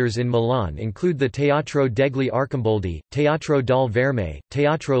theatres in Milan include the Teatro degli Arcimboldi, Teatro dal Verme,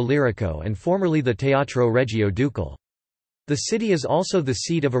 Teatro Lirico and formerly the Teatro Regio Ducale. The city is also the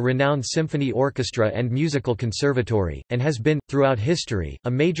seat of a renowned symphony orchestra and musical conservatory, and has been, throughout history, a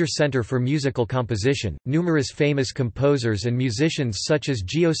major center for musical composition. Numerous famous composers and musicians such as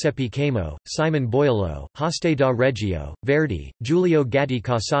Giuseppe Camo, Simon Boileau, Haste da Reggio, Verdi, Giulio Gatti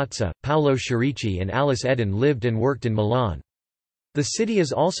Casazza, Paolo Cherici and Alice Edin lived and worked in Milan. The city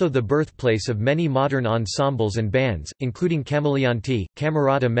is also the birthplace of many modern ensembles and bands, including Camaleonti,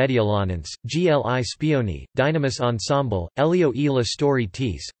 Camerata Mediolanense, Gli Spioni, Dynamis Ensemble, Elio e la Storie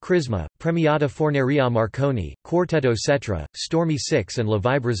Tese, Crisma, Premiata Forneria Marconi, Quartetto Cetra, Stormy Six and La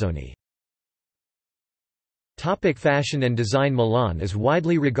Vibrazioni. Fashion and design. Milan is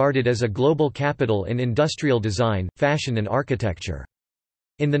widely regarded as a global capital in industrial design, fashion and architecture.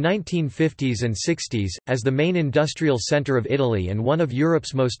 In the 1950s and 60s, as the main industrial center of Italy and one of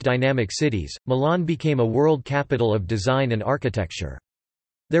Europe's most dynamic cities, Milan became a world capital of design and architecture.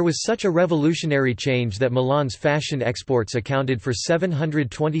 There was such a revolutionary change that Milan's fashion exports accounted for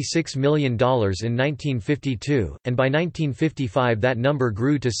 $726 million in 1952, and by 1955 that number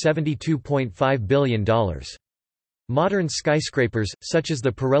grew to $72.5 billion. Modern skyscrapers, such as the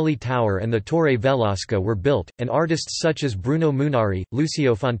Pirelli Tower and the Torre Velasca were built, and artists such as Bruno Munari,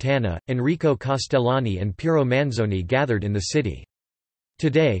 Lucio Fontana, Enrico Castellani and Piero Manzoni gathered in the city.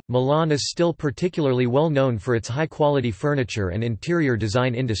 Today, Milan is still particularly well known for its high-quality furniture and interior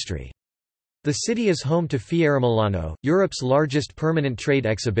design industry. The city is home to Fiera Milano, Europe's largest permanent trade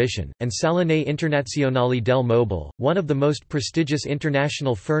exhibition, and Salone Internazionale del Mobile, one of the most prestigious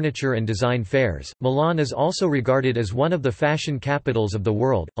international furniture and design fairs. Milan is also regarded as one of the fashion capitals of the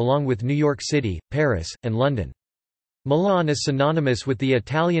world, along with New York City, Paris, and London. Milan is synonymous with the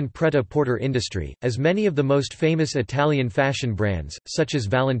Italian pret-a-porter industry, as many of the most famous Italian fashion brands, such as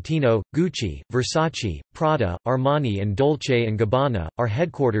Valentino, Gucci, Versace, Prada, Armani and Dolce & Gabbana, are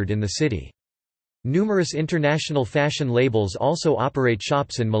headquartered in the city. Numerous international fashion labels also operate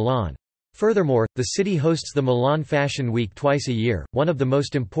shops in Milan. Furthermore, the city hosts the Milan Fashion Week twice a year, one of the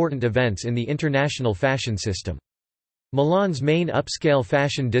most important events in the international fashion system. Milan's main upscale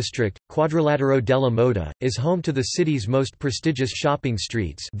fashion district, Quadrilatero della Moda, is home to the city's most prestigious shopping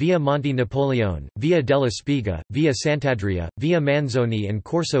streets: Via Monte Napoleone, Via della Spiga, Via Sant'Andrea, Via Manzoni and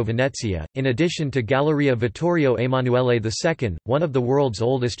Corso Venezia, in addition to Galleria Vittorio Emanuele II, one of the world's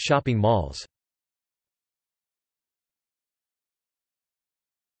oldest shopping malls.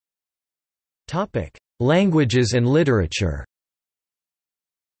 Languages and literature.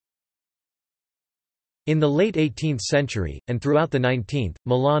 In the late 18th century, and throughout the 19th,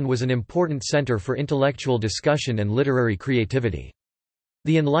 Milan was an important center for intellectual discussion and literary creativity.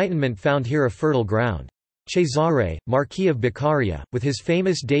 The Enlightenment found here a fertile ground. Cesare, Marquis of Beccaria, with his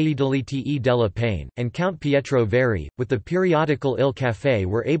famous Dei Delitti e della Paine, and Count Pietro Verri, with the periodical Il Café,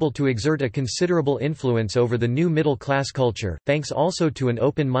 were able to exert a considerable influence over the new middle-class culture, thanks also to an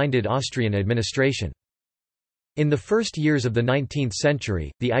open-minded Austrian administration. In the first years of the 19th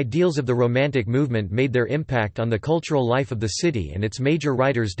century, the ideals of the Romantic movement made their impact on the cultural life of the city, and its major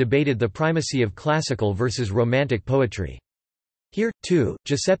writers debated the primacy of classical versus Romantic poetry. Here, too,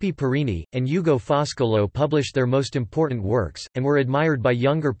 Giuseppe Parini, and Ugo Foscolo published their most important works, and were admired by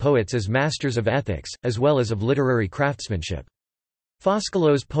younger poets as masters of ethics, as well as of literary craftsmanship.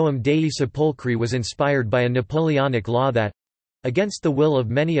 Foscolo's poem Dei Sepolcri was inspired by a Napoleonic law that—against the will of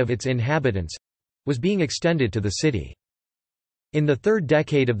many of its inhabitants—was being extended to the city. In the third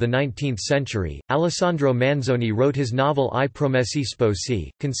decade of the 19th century, Alessandro Manzoni wrote his novel I Promessi Sposi,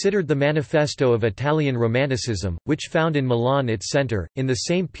 considered the manifesto of Italian Romanticism, which found in Milan its center. In the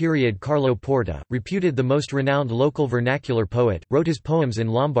same period, Carlo Porta, reputed the most renowned local vernacular poet, wrote his poems in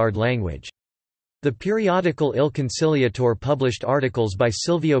Lombard language. The periodical Il Conciliatore published articles by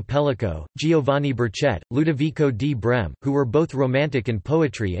Silvio Pellico, Giovanni Berchet, Ludovico di Brem, who were both romantic in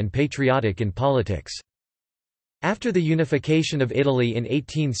poetry and patriotic in politics. After the unification of Italy in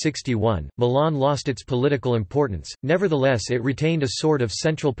 1861, Milan lost its political importance, nevertheless it retained a sort of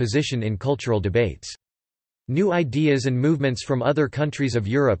central position in cultural debates. New ideas and movements from other countries of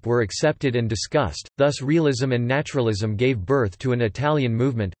Europe were accepted and discussed, thus realism and naturalism gave birth to an Italian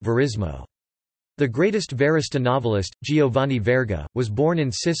movement, Verismo. The greatest Verista novelist, Giovanni Verga, was born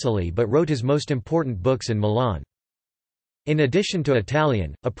in Sicily but wrote his most important books in Milan. In addition to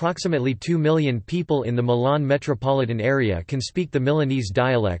Italian, approximately 2 million people in the Milan metropolitan area can speak the Milanese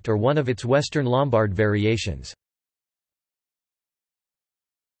dialect or one of its Western Lombard variations.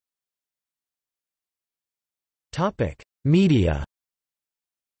 Media.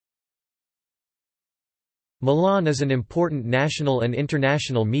 Milan is an important national and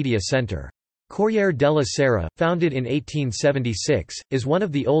international media center. Corriere della Sera, founded in 1876, is one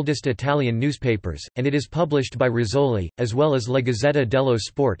of the oldest Italian newspapers, and it is published by Rizzoli, as well as La Gazzetta dello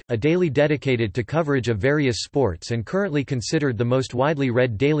Sport, a daily dedicated to coverage of various sports and currently considered the most widely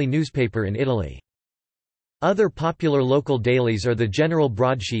read daily newspaper in Italy. Other popular local dailies are the general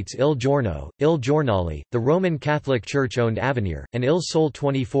broadsheets Il Giorno, Il Giornale, the Roman Catholic Church-owned Avvenire, and Il Sole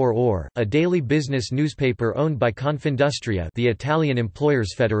 24 Ore, a daily business newspaper owned by Confindustria, the Italian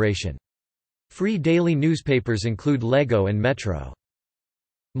Employers Federation. Free daily newspapers include Lego and Metro.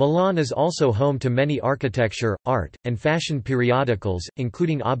 Milan is also home to many architecture, art, and fashion periodicals,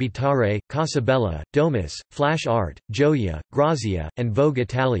 including Abitare, Casabella, Domus, Flash Art, Gioia, Grazia, and Vogue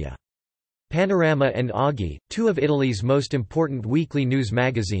Italia. Panorama and Oggi, two of Italy's most important weekly news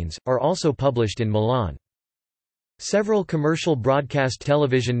magazines, are also published in Milan. Several commercial broadcast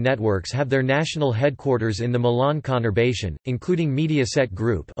television networks have their national headquarters in the Milan conurbation, including Mediaset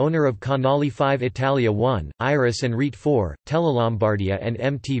Group, owner of Canale 5 Italia 1, Iris and Rete 4, Telelombardia and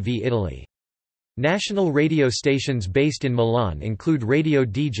MTV Italy. National radio stations based in Milan include Radio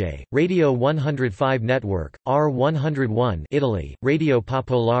DJ, Radio 105 Network, R101 Italy, Radio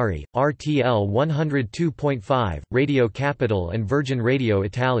Popolare, RTL 102.5, Radio Capital and Virgin Radio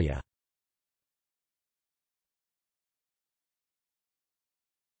Italia.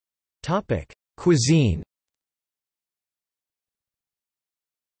 Cuisine.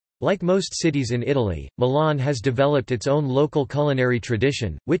 Like most cities in Italy, Milan has developed its own local culinary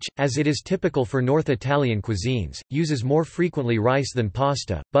tradition, which, as it is typical for North Italian cuisines, uses more frequently rice than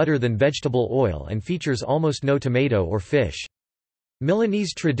pasta, butter than vegetable oil and features almost no tomato or fish.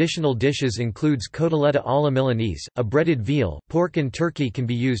 Milanese traditional dishes includes cotoletta alla Milanese, a breaded veal, pork and turkey can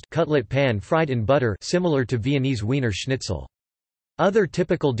be used, cutlet pan fried in butter similar to Viennese Wiener Schnitzel. Other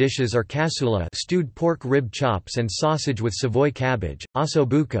typical dishes are cassula, stewed pork rib chops and sausage with Savoy cabbage,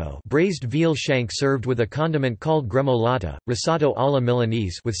 ossobuco, braised veal shank served with a condiment called gremolata, risotto alla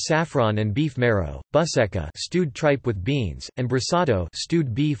Milanese with saffron and beef marrow, busecca, stewed tripe with beans, and brisotto,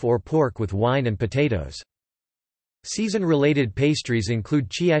 stewed beef or pork with wine and potatoes. Season-related pastries include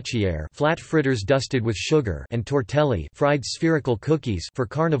chiacchiere, flat fritters dusted with sugar, and tortelli, fried spherical cookies for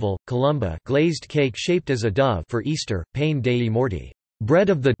Carnival, columba, glazed cake shaped as a dove for Easter, pane dei morti,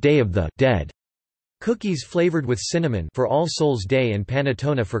 bread of the Day of the Dead, cookies flavored with cinnamon for All Souls' Day, and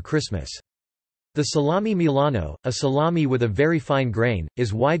panettone for Christmas. The salami Milano, a salami with a very fine grain,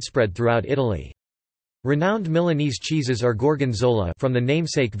 is widespread throughout Italy. Renowned Milanese cheeses are Gorgonzola from the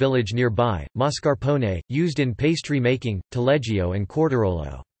namesake village nearby, mascarpone, used in pastry making, taleggio and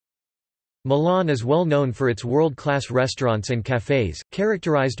corderolo. Milan is well known for its world-class restaurants and cafés,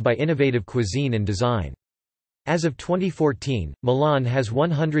 characterized by innovative cuisine and design. As of 2014, Milan has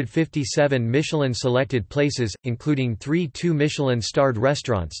 157 Michelin-selected places, including 3 2-Michelin-starred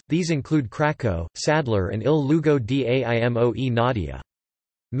restaurants. These include Krakow, Sadler and Il Lugo d'Aimoe Nadia.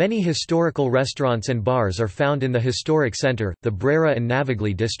 Many historical restaurants and bars are found in the historic center, the Brera and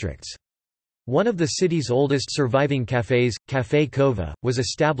Navigli districts. One of the city's oldest surviving cafés, Café Cova, was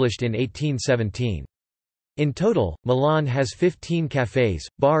established in 1817. In total, Milan has 15 cafés,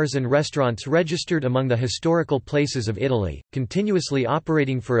 bars and restaurants registered among the historical places of Italy, continuously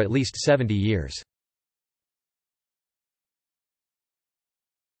operating for at least 70 years.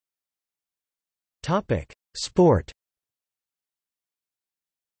 Sport.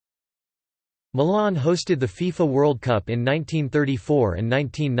 Milan hosted the FIFA World Cup in 1934 and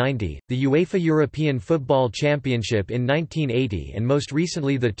 1990, the UEFA European Football Championship in 1980 and most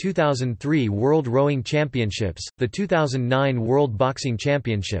recently the 2003 World Rowing Championships, the 2009 World Boxing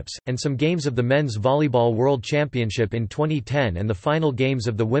Championships, and some games of the Men's Volleyball World Championship in 2010 and the final games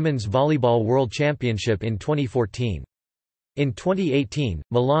of the Women's Volleyball World Championship in 2014. In 2018,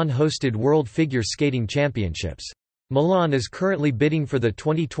 Milan hosted World Figure Skating Championships. Milan is currently bidding for the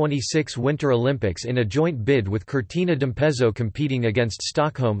 2026 Winter Olympics in a joint bid with Cortina d'Ampezzo competing against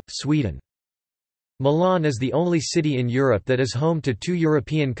Stockholm, Sweden. Milan is the only city in Europe that is home to 2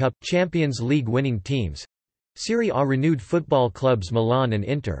 European Cup Champions League winning teams. Serie A renewed football clubs Milan and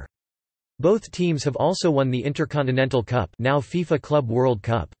Inter. Both teams have also won the Intercontinental Cup, now FIFA Club World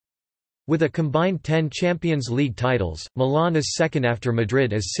Cup. With a combined 10 Champions League titles, Milan is second after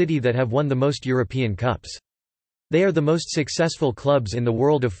Madrid as city that have won the most European Cups. They are the most successful clubs in the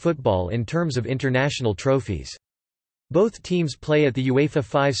world of football in terms of international trophies. Both teams play at the UEFA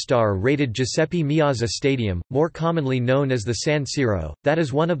 5-star rated Giuseppe Meazza Stadium, more commonly known as the San Siro, that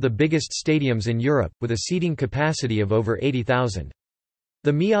is one of the biggest stadiums in Europe, with a seating capacity of over 80,000.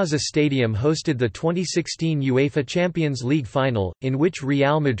 The Meazza Stadium hosted the 2016 UEFA Champions League final, in which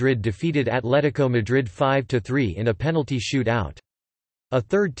Real Madrid defeated Atletico Madrid 5-3 in a penalty shootout. A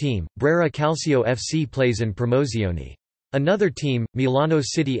third team, Brera Calcio FC, plays in Promozione. Another team, Milano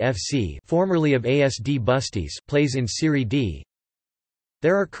City FC, formerly of ASD Bustis, plays in Serie D.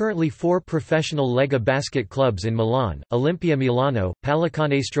 There are currently 4 professional Lega basket clubs in Milan: Olimpia Milano,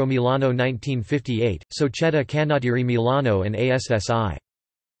 Pallacanestro Milano 1958, Società Canottieri Milano and ASSI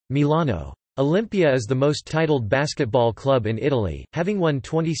Milano. Olimpia is the most titled basketball club in Italy, having won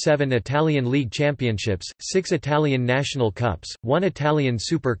 27 Italian League Championships, 6 Italian National Cups, 1 Italian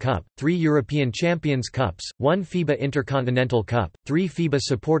Super Cup, 3 European Champions Cups, 1 FIBA Intercontinental Cup, 3 FIBA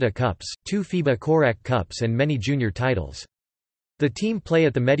Saporta Cups, 2 FIBA Corac Cups and many junior titles. The team play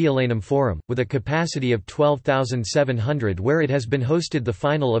at the Mediolanum Forum, with a capacity of 12,700, where it has been hosted the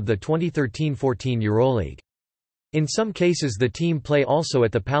final of the 2013-14 Euroleague. In some cases the team play also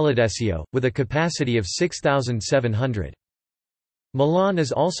at the Palladio, with a capacity of 6,700. Milan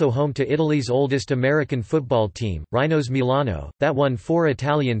is also home to Italy's oldest American football team, Rhinos Milano, that won 4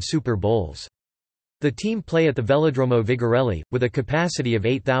 Italian Super Bowls. The team play at the Velodromo Vigorelli, with a capacity of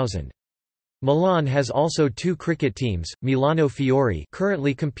 8,000. Milan has also 2 cricket teams, Milano Fiori,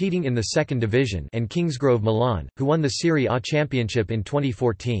 currently competing in the 2nd division, and Kingsgrove Milan, who won the Serie A championship in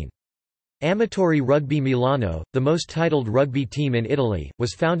 2014. Amatori Rugby Milano, the most titled rugby team in Italy,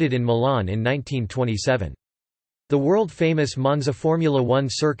 was founded in Milan in 1927. The world-famous Monza Formula One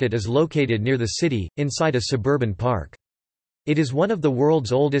circuit is located near the city, inside a suburban park. It is one of the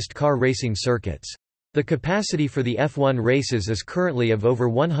world's oldest car racing circuits. The capacity for the F1 races is currently of over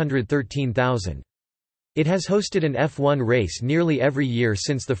 113,000. It has hosted an F1 race nearly every year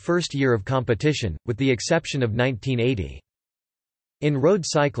since the first year of competition, with the exception of 1980. In road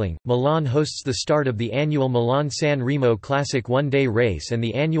cycling, Milan hosts the start of the annual Milan-San Remo Classic one-day race and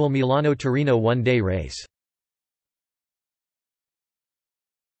the annual Milano-Torino one-day race.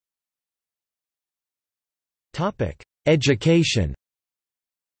 Education.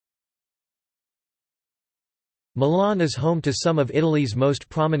 Milan is home to some of Italy's most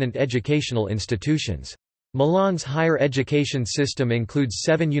prominent educational institutions. Milan's higher education system includes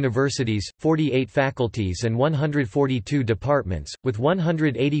 7 universities, 48 faculties and 142 departments, with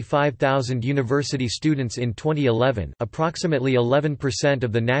 185,000 university students in 2011, approximately 11%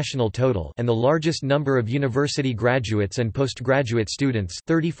 of the national total, and the largest number of university graduates and postgraduate students,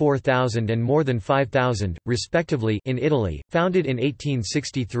 34,000 and more than 5,000, respectively, in Italy. Founded in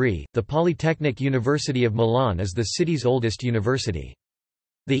 1863, the Polytechnic University of Milan is the city's oldest university.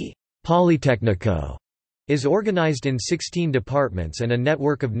 The Politecnico is organized in 16 departments and a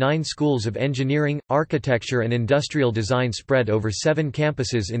network of 9 schools of engineering, architecture and industrial design spread over 7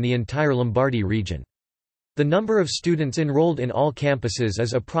 campuses in the entire Lombardy region. The number of students enrolled in all campuses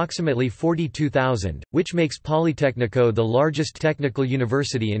is approximately 42,000, which makes Politecnico the largest technical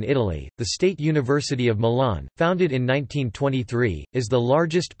university in Italy. The State University of Milan, founded in 1923, is the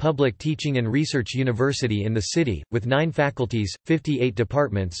largest public teaching and research university in the city, with 9 faculties, 58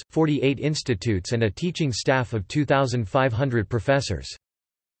 departments, 48 institutes and a teaching staff of 2,500 professors.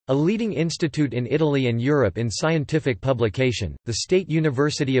 A leading institute in Italy and Europe in scientific publication, the State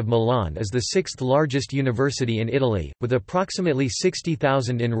University of Milan is the 6th largest university in Italy, with approximately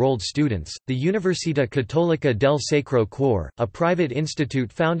 60,000 enrolled students. The Università Cattolica del Sacro Cuore, a private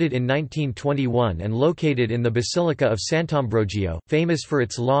institute founded in 1921 and located in the Basilica of Sant'Ambrogio, famous for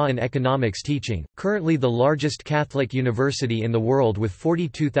its law and economics teaching, currently the largest Catholic university in the world with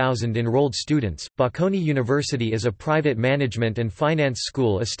 42,000 enrolled students. Bocconi University is a private management and finance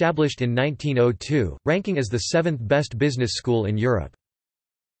school established in 1902, ranking as the 7th best business school in Europe.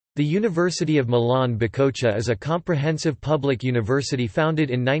 The University of Milan Bicocca is a comprehensive public university founded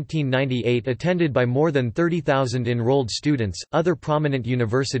in 1998, attended by more than 30,000 enrolled students. Other prominent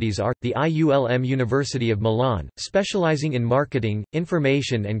universities are the IULM University of Milan, specializing in marketing,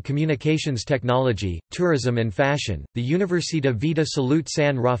 information and communications technology, tourism and fashion. The Università Vita Salute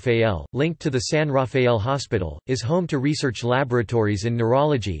San Raffaele, linked to the San Raffaele Hospital, is home to research laboratories in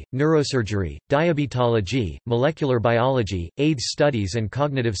neurology, neurosurgery, diabetology, molecular biology, AIDS studies and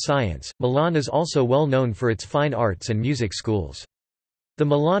cognitive science. Milan is also well known for its fine arts and music schools. The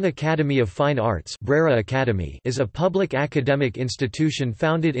Milan Academy of Fine Arts Brera Academy is a public academic institution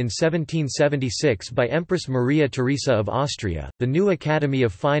founded in 1776 by Empress Maria Theresa of Austria. The new Academy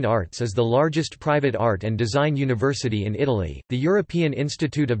of Fine Arts is the largest private art and design university in Italy. The European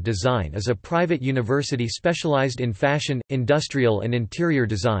Institute of Design is a private university specialized in fashion, industrial and interior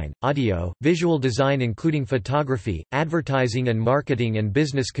design, audio, visual design including photography, advertising and marketing and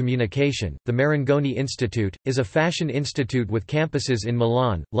business communication. The Marangoni Institute is a fashion institute with campuses in Milan,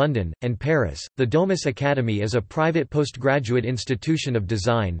 Milan, London, and Paris. The Domus Academy is a private postgraduate institution of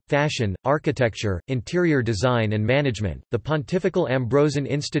design, fashion, architecture, interior design and management. The Pontifical Ambrosian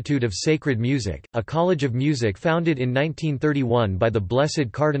Institute of Sacred Music, a college of music founded in 1931 by the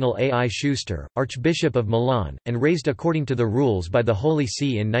Blessed Cardinal A.I. Schuster, Archbishop of Milan, and raised according to the rules by the Holy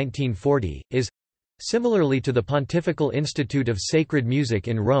See in 1940, is similarly to the Pontifical Institute of Sacred Music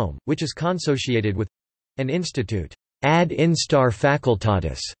in Rome, which is consociated with an institute ad instar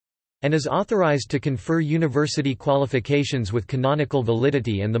facultatis, and is authorized to confer university qualifications with canonical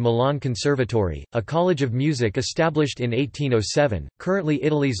validity, and the Milan Conservatory, a college of music established in 1807, currently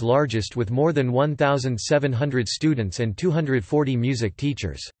Italy's largest with more than 1,700 students and 240 music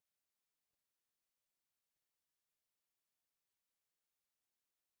teachers.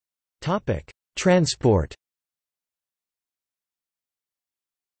 Transport.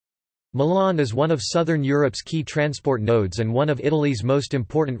 Milan is one of southern Europe's key transport nodes and one of Italy's most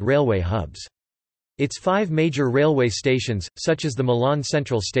important railway hubs. Its 5 major railway stations, such as the Milan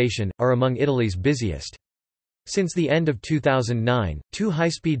Central Station, are among Italy's busiest. Since the end of 2009, 2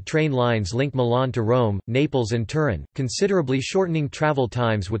 high-speed train lines link Milan to Rome, Naples and Turin, considerably shortening travel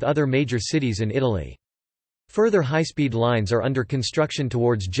times with other major cities in Italy. Further high-speed lines are under construction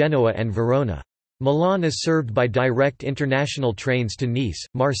towards Genoa and Verona. Milan is served by direct international trains to Nice,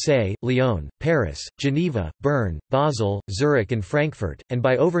 Marseille, Lyon, Paris, Geneva, Bern, Basel, Zurich and Frankfurt, and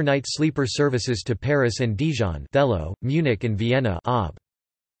by overnight sleeper services to Paris and Dijon, Thello, Munich and Vienna.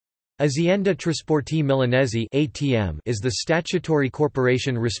 Azienda Trasporti Milanesi (ATM) is the statutory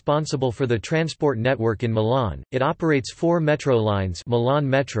corporation responsible for the transport network in Milan. It operates 4 metro lines: Milan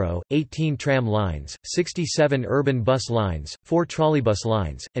Metro, 18 tram lines, 67 urban bus lines, 4 trolleybus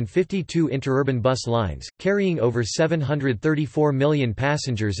lines, and 52 interurban bus lines, carrying over 734 million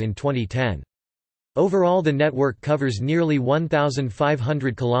passengers in 2010. Overall, the network covers nearly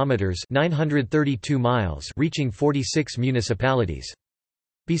 1,500 kilometers (932 miles), reaching 46 municipalities.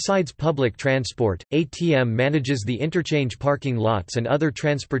 Besides public transport, ATM manages the interchange parking lots and other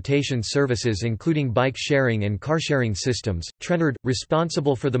transportation services including bike sharing and car sharing systems. Trenord,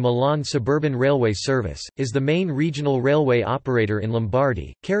 responsible for the Milan suburban railway service, is the main regional railway operator in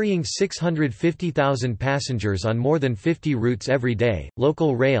Lombardy, carrying 650,000 passengers on more than 50 routes every day,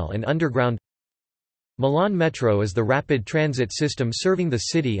 local rail and underground. Milan Metro is the rapid transit system serving the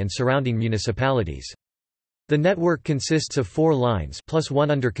city and surrounding municipalities. The network consists of 4 lines plus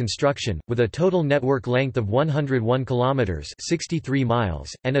 1 under construction, with a total network length of 101 kilometers (63 miles)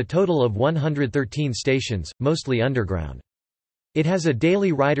 and a total of 113 stations, mostly underground. It has a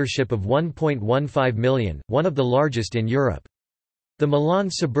daily ridership of 1.15 million, one of the largest in Europe. The Milan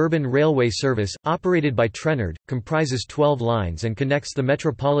suburban railway service, operated by Trenord, comprises 12 lines and connects the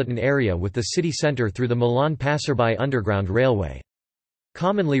metropolitan area with the city centre through the Milan Passerbay Underground Railway.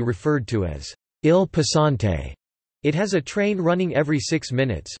 Commonly referred to as Il Passante. It has a train running every 6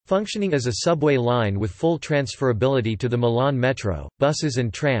 minutes, functioning as a subway line with full transferability to the Milan Metro, buses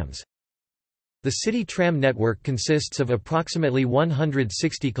and trams. The city tram network consists of approximately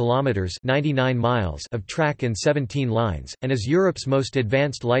 160 kilometers (99 miles) of track and 17 lines, and is Europe's most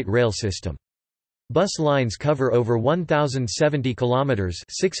advanced light rail system. Bus lines cover over 1,070 kilometers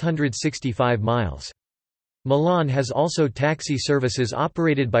 (665 miles). Milan has also taxi services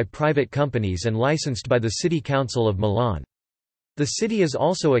operated by private companies and licensed by the City Council of Milan. The city is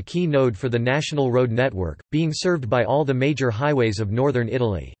also a key node for the national road network, being served by all the major highways of northern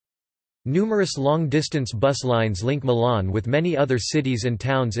Italy. Numerous long-distance bus lines link Milan with many other cities and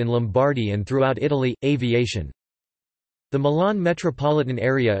towns in Lombardy and throughout Italy. Aviation. The Milan metropolitan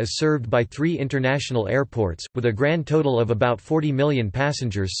area is served by 3 international airports, with a grand total of about 40 million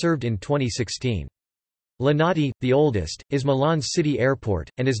passengers served in 2016. Linate, the oldest, is Milan's city airport,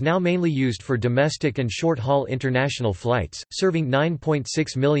 and is now mainly used for domestic and short-haul international flights, serving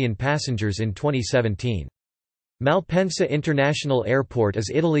 9.6 million passengers in 2017. Malpensa International Airport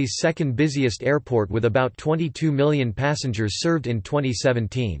is Italy's second busiest airport with about 22 million passengers served in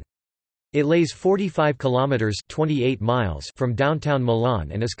 2017. It lays 45 kilometers (28 miles) from downtown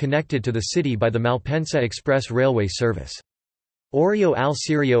Milan and is connected to the city by the Malpensa Express railway service. Orio al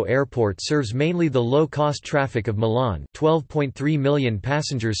Serio Airport serves mainly the low-cost traffic of Milan, 12.3 million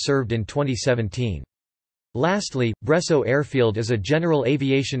passengers served in 2017. Lastly, Bresso Airfield is a general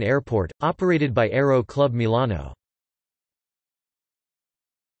aviation airport, operated by Aero Club Milano.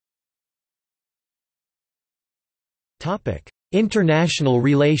 International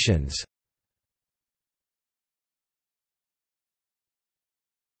relations.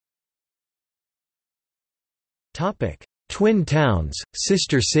 Twin towns,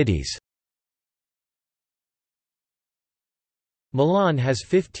 sister cities. Milan has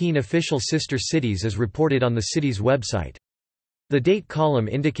 15 official sister cities as reported on the city's website. The date column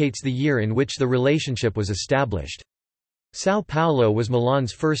indicates the year in which the relationship was established. São Paulo was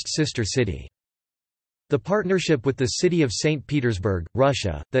Milan's first sister city. The partnership with the city of St. Petersburg,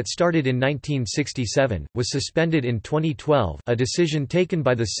 Russia, that started in 1967, was suspended in 2012, a decision taken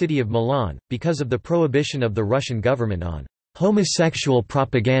by the city of Milan, because of the prohibition of the Russian government on homosexual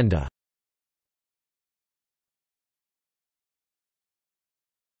propaganda.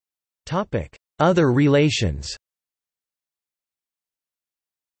 Other relations.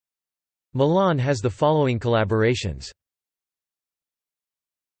 Milan has the following collaborations.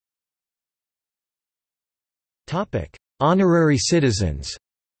 Honorary citizens.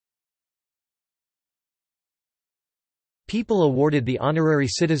 People awarded the honorary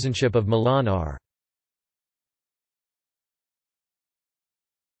citizenship of Milan are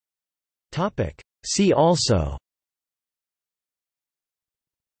See also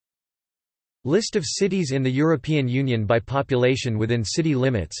List of cities in the European Union by population within city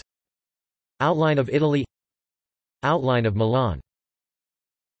limits. Outline of Italy. Outline of Milan.